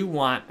 what you do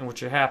want, and what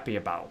you're happy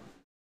about.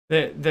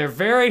 They're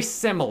very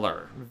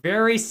similar,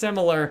 very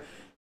similar.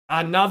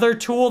 Another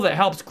tool that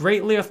helps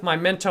greatly with my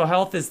mental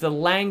health is the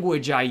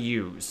language I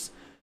use.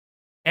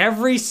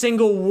 Every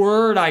single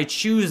word I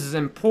choose is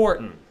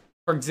important.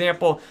 For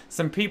example,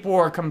 some people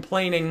are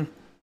complaining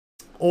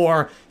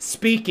or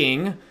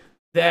speaking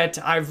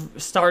that I've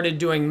started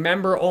doing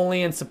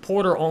member-only and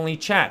supporter-only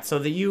chat, so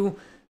that you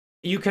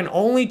can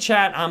only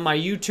chat on my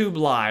YouTube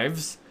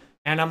lives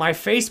and on my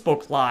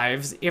Facebook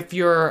lives if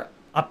you're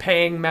a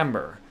paying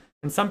member.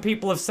 And some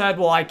people have said,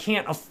 well, I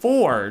can't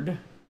afford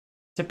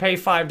to pay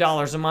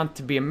 $5 a month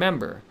to be a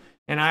member.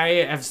 And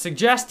I have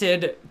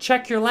suggested,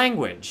 check your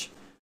language.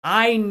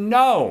 I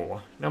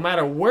know, no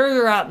matter where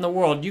you're at in the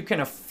world, you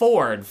can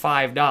afford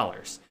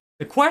 $5.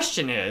 The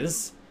question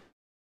is,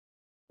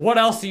 what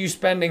else are you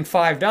spending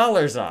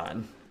 $5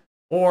 on?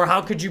 Or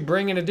how could you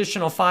bring an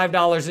additional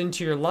 $5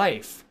 into your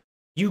life?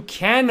 You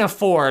can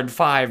afford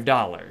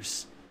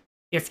 $5.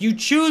 If you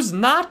choose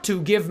not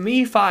to give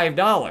me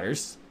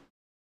 $5,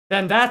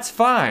 then that's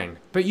fine.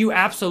 But you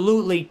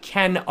absolutely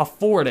can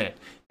afford it.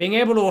 Being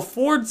able to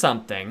afford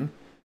something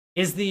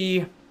is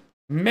the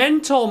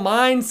mental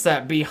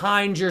mindset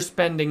behind your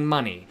spending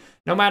money.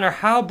 No matter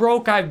how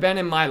broke I've been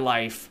in my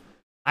life,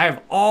 I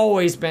have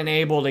always been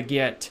able to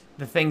get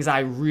the things I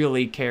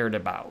really cared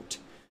about.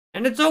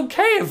 And it's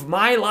okay if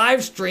my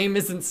live stream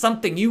isn't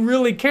something you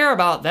really care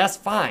about, that's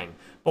fine.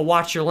 But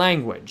watch your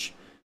language.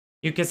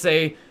 You could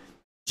say,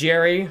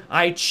 Jerry,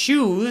 I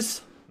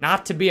choose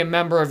not to be a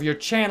member of your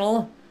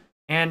channel,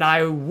 and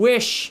I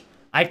wish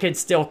I could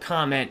still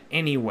comment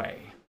anyway.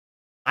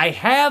 I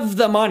have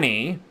the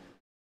money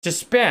to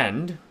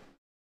spend,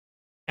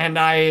 and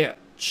I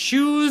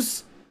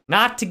choose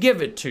not to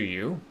give it to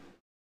you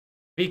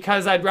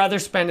because I'd rather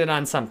spend it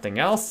on something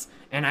else,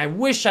 and I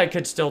wish I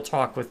could still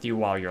talk with you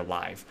while you're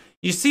live.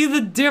 You see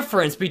the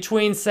difference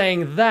between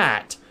saying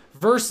that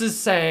versus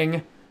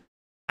saying,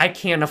 I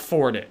can't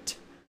afford it.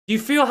 Do you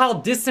feel how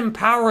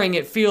disempowering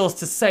it feels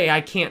to say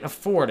I can't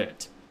afford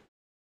it?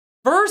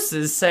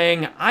 Versus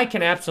saying, I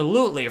can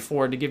absolutely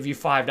afford to give you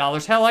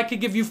 $5. Hell, I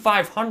could give you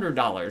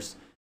 $500.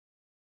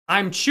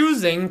 I'm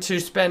choosing to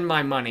spend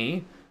my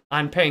money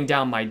on paying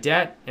down my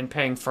debt and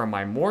paying for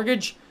my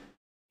mortgage.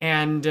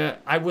 And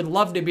I would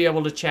love to be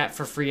able to chat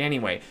for free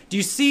anyway. Do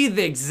you see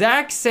the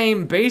exact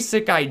same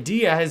basic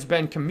idea has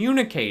been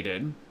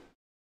communicated?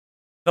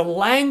 The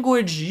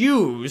language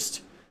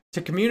used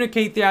to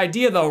communicate the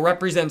idea, though,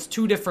 represents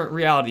two different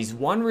realities.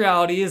 One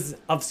reality is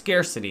of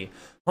scarcity.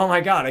 Oh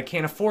my God, I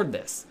can't afford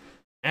this.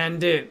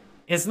 And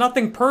it's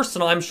nothing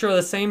personal. I'm sure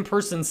the same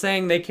person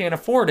saying they can't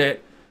afford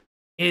it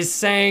is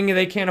saying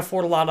they can't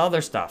afford a lot of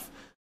other stuff.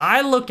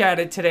 I look at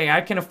it today,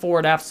 I can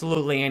afford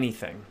absolutely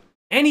anything.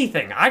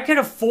 Anything. I can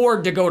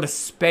afford to go to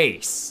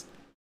space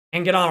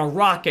and get on a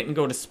rocket and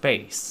go to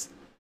space.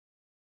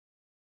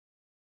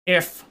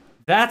 If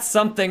that's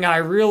something I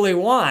really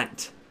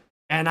want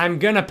and I'm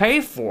gonna pay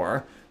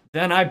for,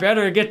 then I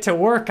better get to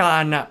work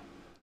on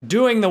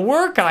doing the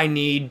work I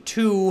need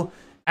to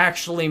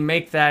actually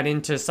make that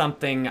into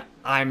something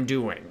I'm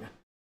doing.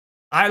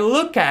 I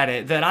look at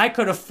it that I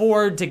could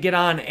afford to get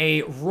on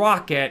a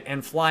rocket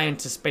and fly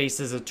into space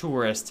as a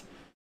tourist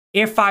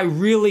if I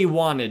really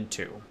wanted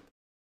to.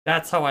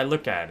 That's how I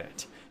look at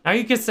it. Now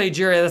you could say,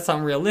 Jerry, that's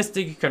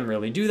unrealistic. You couldn't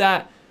really do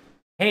that.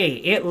 Hey,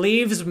 it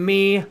leaves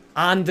me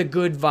on the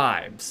good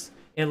vibes.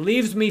 It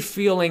leaves me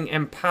feeling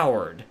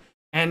empowered.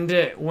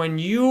 And when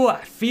you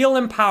feel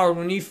empowered,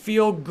 when you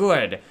feel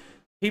good,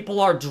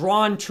 people are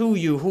drawn to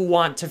you who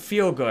want to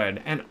feel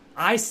good. And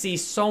I see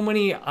so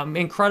many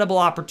incredible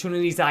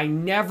opportunities I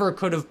never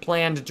could have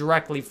planned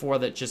directly for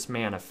that just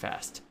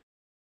manifest.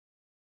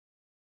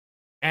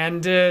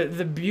 And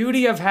the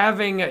beauty of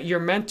having your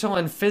mental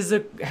and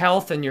physical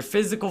health and your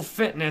physical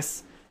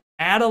fitness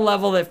at a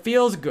level that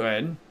feels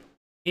good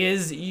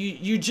is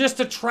you just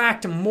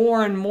attract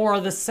more and more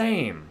of the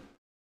same.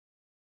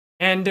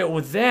 And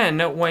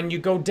then when you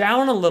go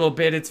down a little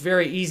bit, it's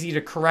very easy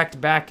to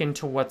correct back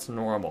into what's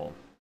normal.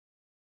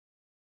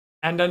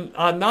 And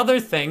another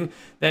thing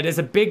that is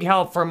a big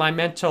help for my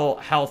mental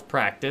health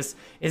practice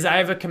is I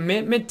have a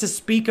commitment to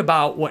speak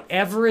about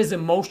whatever is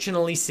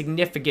emotionally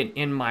significant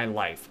in my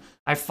life.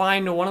 I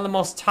find one of the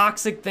most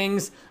toxic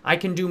things I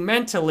can do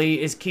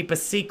mentally is keep a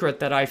secret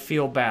that I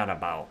feel bad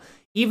about.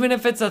 Even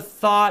if it's a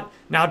thought,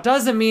 now it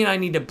doesn't mean I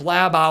need to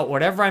blab out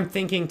whatever I'm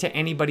thinking to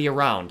anybody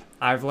around.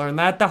 I've learned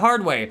that the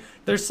hard way.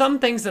 There's some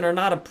things that are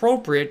not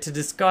appropriate to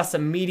discuss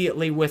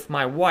immediately with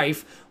my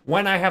wife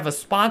when I have a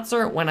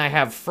sponsor, when I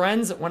have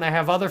friends, when I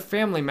have other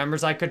family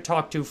members I could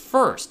talk to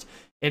first.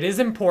 It is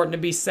important to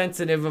be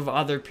sensitive of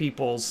other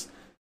people's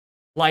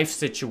life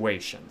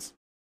situations.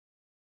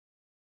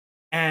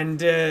 And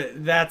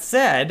that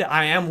said,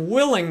 I am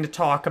willing to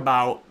talk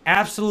about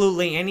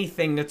absolutely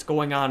anything that's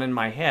going on in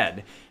my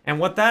head. And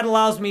what that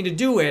allows me to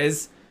do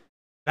is,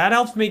 that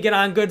helps me get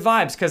on good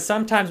vibes, because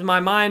sometimes my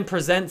mind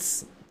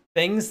presents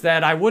things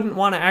that I wouldn't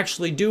want to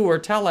actually do or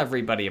tell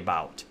everybody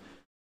about.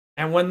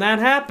 And when that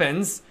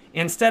happens,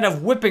 instead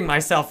of whipping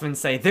myself and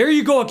say, there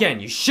you go again,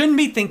 you shouldn't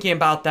be thinking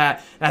about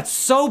that, that's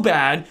so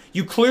bad,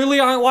 you clearly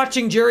aren't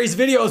watching Jerry's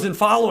videos and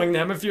following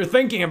them if you're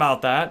thinking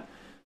about that.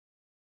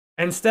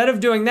 Instead of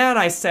doing that,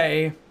 I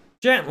say,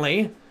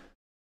 gently,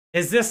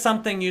 is this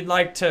something you'd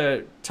like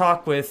to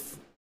talk with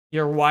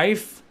your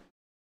wife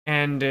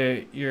and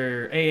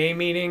your AA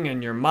meeting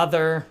and your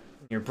mother,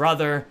 your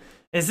brother?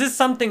 Is this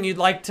something you'd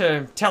like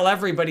to tell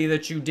everybody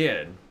that you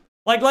did?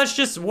 Like, let's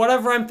just,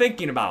 whatever I'm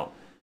thinking about.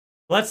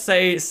 Let's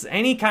say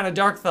any kind of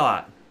dark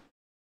thought.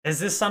 Is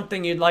this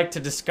something you'd like to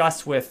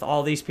discuss with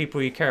all these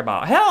people you care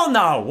about? Hell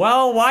no!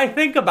 Well, why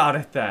think about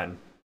it then?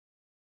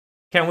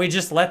 Can we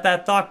just let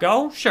that thought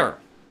go? Sure.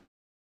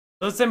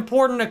 So it's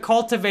important to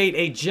cultivate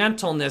a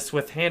gentleness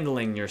with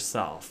handling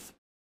yourself.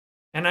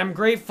 And I'm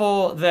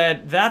grateful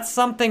that that's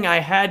something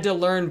I had to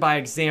learn by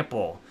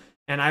example.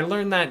 And I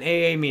learned that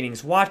in AA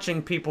meetings,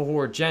 watching people who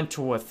are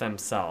gentle with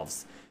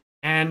themselves.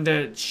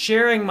 And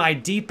sharing my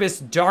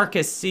deepest,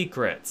 darkest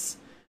secrets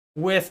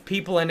with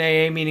people in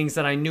AA meetings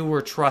that I knew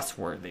were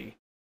trustworthy.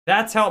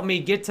 That's helped me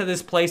get to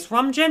this place where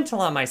I'm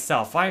gentle on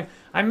myself. I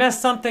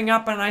mess something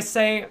up and I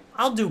say,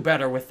 I'll do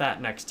better with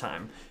that next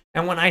time.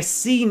 And when I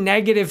see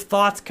negative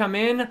thoughts come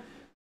in,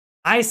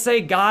 I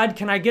say, God,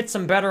 can I get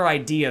some better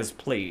ideas,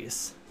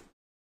 please?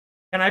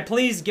 Can I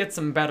please get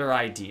some better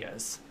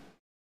ideas?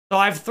 So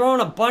I've thrown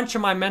a bunch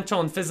of my mental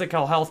and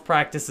physical health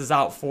practices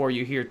out for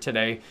you here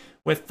today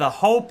with the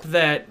hope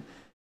that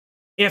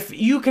if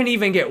you can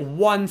even get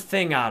one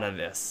thing out of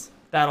this,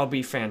 that'll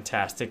be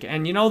fantastic.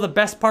 And you know, the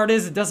best part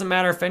is it doesn't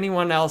matter if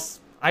anyone else,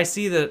 I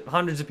see that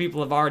hundreds of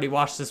people have already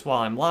watched this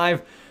while I'm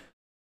live.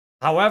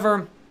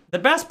 However, the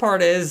best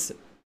part is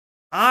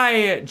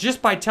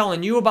just by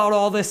telling you about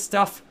all this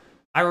stuff,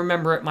 I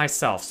remember it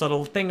myself. So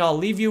the thing I'll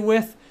leave you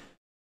with,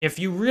 if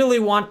you really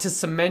want to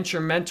cement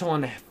your mental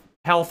and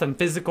health and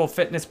physical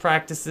fitness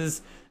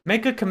practices,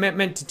 make a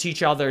commitment to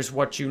teach others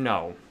what you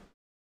know.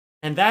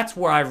 And that's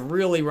where I've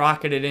really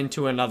rocketed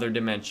into another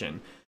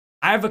dimension.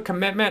 I have a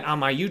commitment on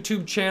my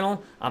YouTube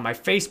channel, on my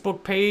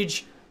Facebook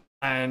page,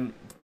 and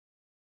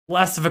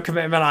less of a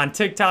commitment on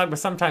TikTok, but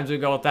sometimes we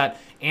go with that,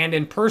 and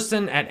in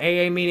person at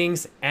AA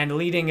meetings and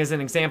leading as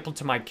an example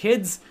to my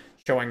kids,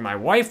 showing my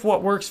wife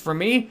what works for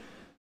me.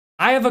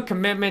 I have a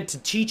commitment to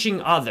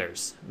teaching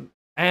others,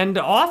 and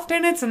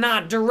often it's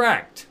not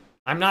direct.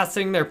 I'm not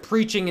sitting there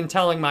preaching and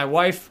telling my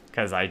wife,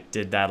 because I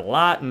did that a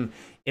lot, and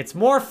it's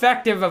more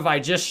effective if I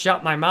just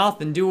shut my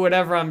mouth and do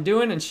whatever I'm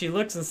doing, and she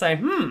looks and say,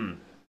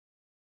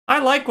 I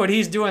like what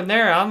he's doing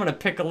there. I'm going to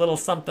pick a little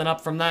something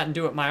up from that and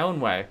do it my own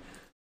way.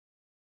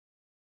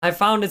 I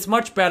found it's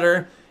much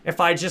better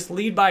if I just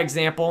lead by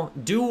example,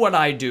 do what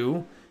I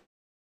do,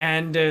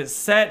 and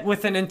set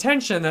with an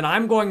intention that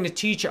I'm going to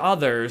teach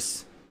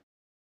others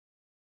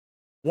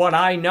what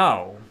I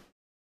know.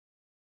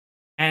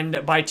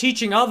 And by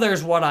teaching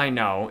others what I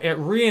know, it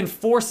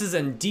reinforces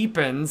and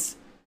deepens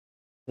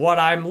what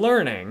I'm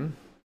learning.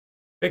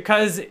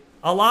 Because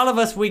a lot of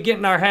us, we get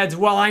in our heads,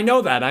 well, I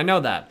know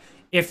that.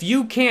 If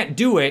you can't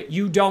do it,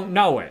 you don't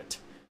know it.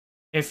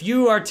 If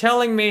you are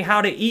telling me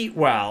how to eat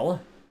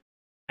well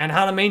and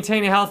how to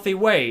maintain a healthy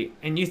weight,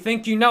 and you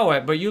think you know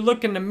it, but you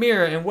look in the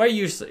mirror and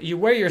you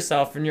weigh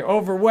yourself and you're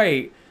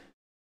overweight,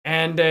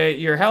 and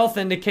your health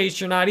indicates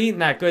you're not eating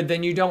that good,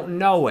 then you don't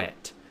know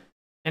it.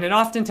 And it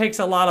often takes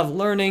a lot of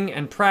learning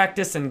and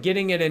practice and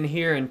getting it in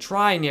here and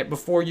trying it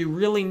before you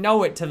really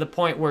know it to the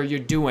point where you're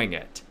doing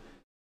it.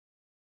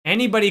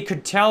 Anybody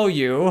could tell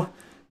you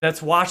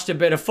that's watched a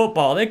bit of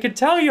football. They could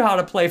tell you how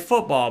to play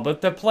football,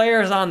 but the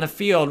players on the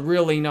field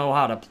really know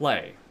how to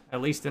play.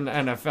 At least in the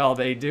NFL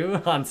they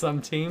do on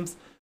some teams.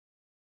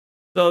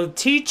 So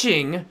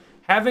teaching,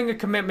 having a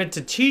commitment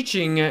to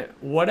teaching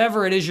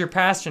whatever it is you're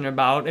passionate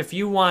about, if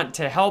you want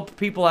to help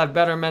people have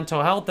better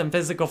mental health and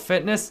physical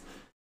fitness,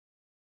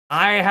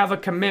 I have a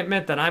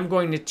commitment that I'm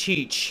going to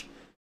teach,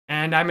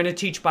 and I'm going to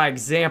teach by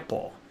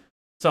example.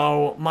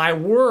 So my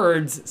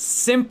words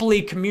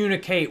simply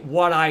communicate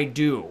what I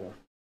do.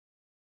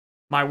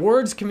 My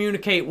words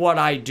communicate what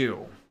I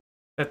do.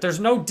 That there's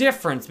no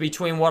difference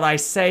between what I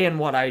say and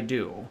what I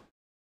do.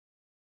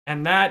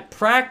 And that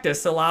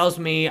practice allows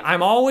me,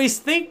 I'm always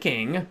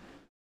thinking,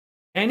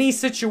 any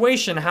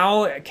situation,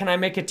 how can I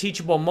make a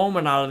teachable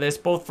moment out of this,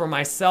 both for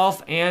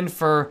myself and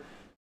for,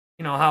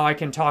 how I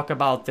can talk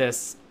about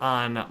this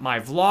on my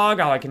vlog,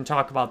 how I can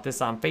talk about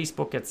this on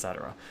Facebook,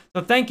 etc.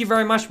 So thank you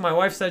very much. My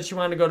wife said she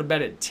wanted to go to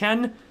bed at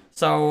 10.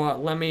 So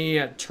let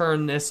me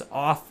turn this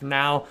off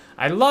now.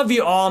 I love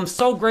you all. I'm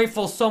so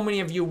grateful so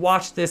many of you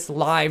watched this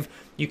live.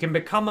 You can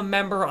become a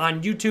member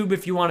on YouTube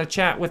if you want to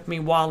chat with me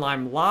while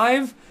I'm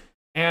live.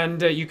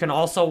 And you can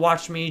also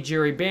watch me,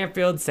 Jerry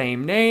Banfield,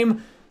 same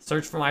name.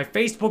 Search for my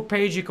Facebook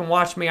page. You can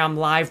watch me. I'm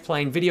live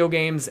playing video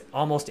games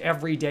almost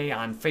every day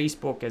on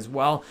Facebook as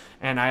well.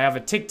 And I have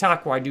a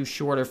TikTok where I do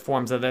shorter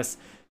forms of this.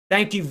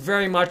 Thank you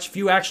very much. If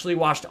you actually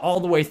watched all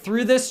the way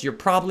through this, you're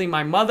probably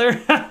my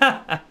mother.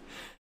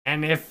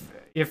 And if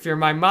you're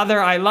my mother,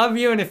 I love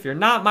you. And if you're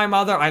not my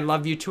mother, I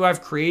love you too.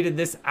 I've created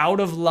this out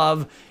of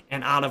love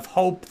and out of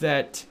hope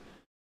that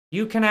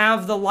you can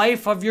have the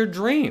life of your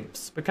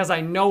dreams, because I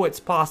know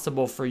it's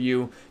possible for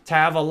you to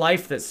have a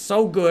life that's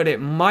so good it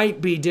might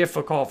be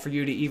difficult for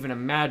you to even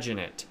imagine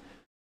it.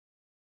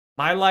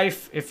 My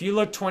life, if you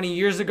look 20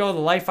 years ago, the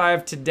life I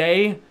have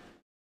today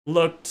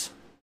looked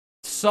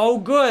so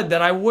good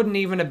that I wouldn't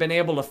even have been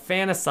able to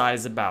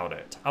fantasize about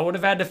it. I would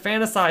have had to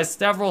fantasize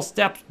several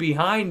steps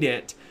behind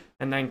it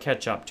and then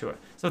catch up to it.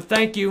 So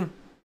thank you.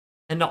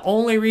 And the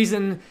only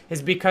reason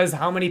is because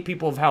how many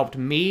people have helped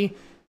me,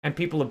 and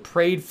people have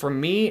prayed for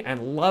me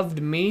and loved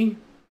me.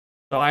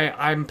 So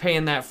I'm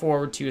paying that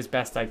forward to you as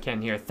best I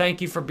can here.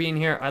 Thank you for being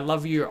here. I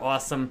love you. You're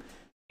awesome.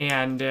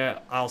 And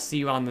I'll see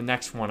you on the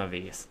next one of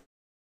these.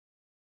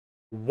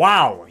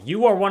 Wow,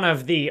 you are one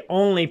of the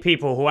only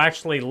people who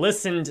actually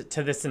listened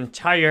to this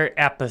entire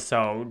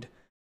episode.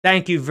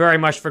 Thank you very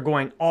much for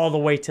going all the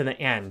way to the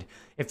end.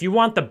 If you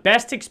want the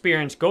best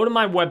experience, go to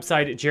my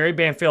website at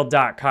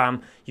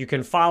jerrybanfield.com. You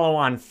can follow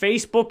on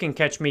Facebook and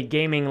catch me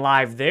gaming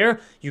live there.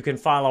 You can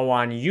follow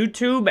on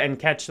YouTube and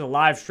catch the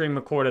live stream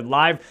recorded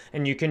live.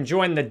 And you can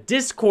join the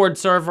Discord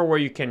server where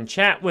you can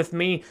chat with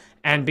me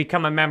and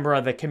become a member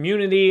of the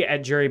community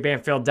at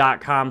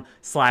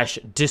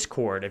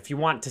jerrybanfield.com/Discord. If you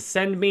want to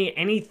send me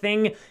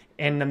anything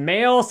in the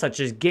mail, such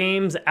as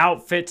games,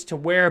 outfits to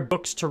wear,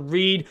 books to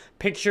read,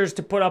 pictures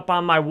to put up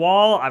on my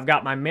wall, I've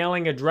got my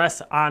mailing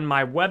address on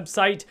my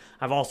website.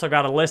 I've also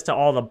got a list of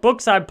all the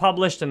books I've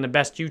published and the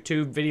best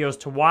YouTube videos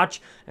to watch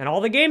and all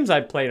the games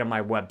I've played on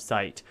my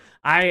website.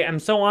 I am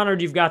so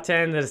honored you've got to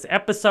end this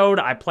episode.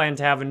 I plan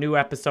to have a new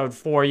episode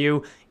for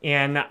you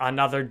in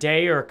another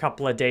day or a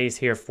couple of days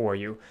here for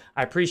you.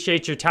 I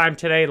appreciate your time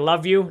today.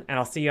 Love you, and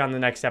I'll see you on the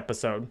next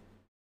episode.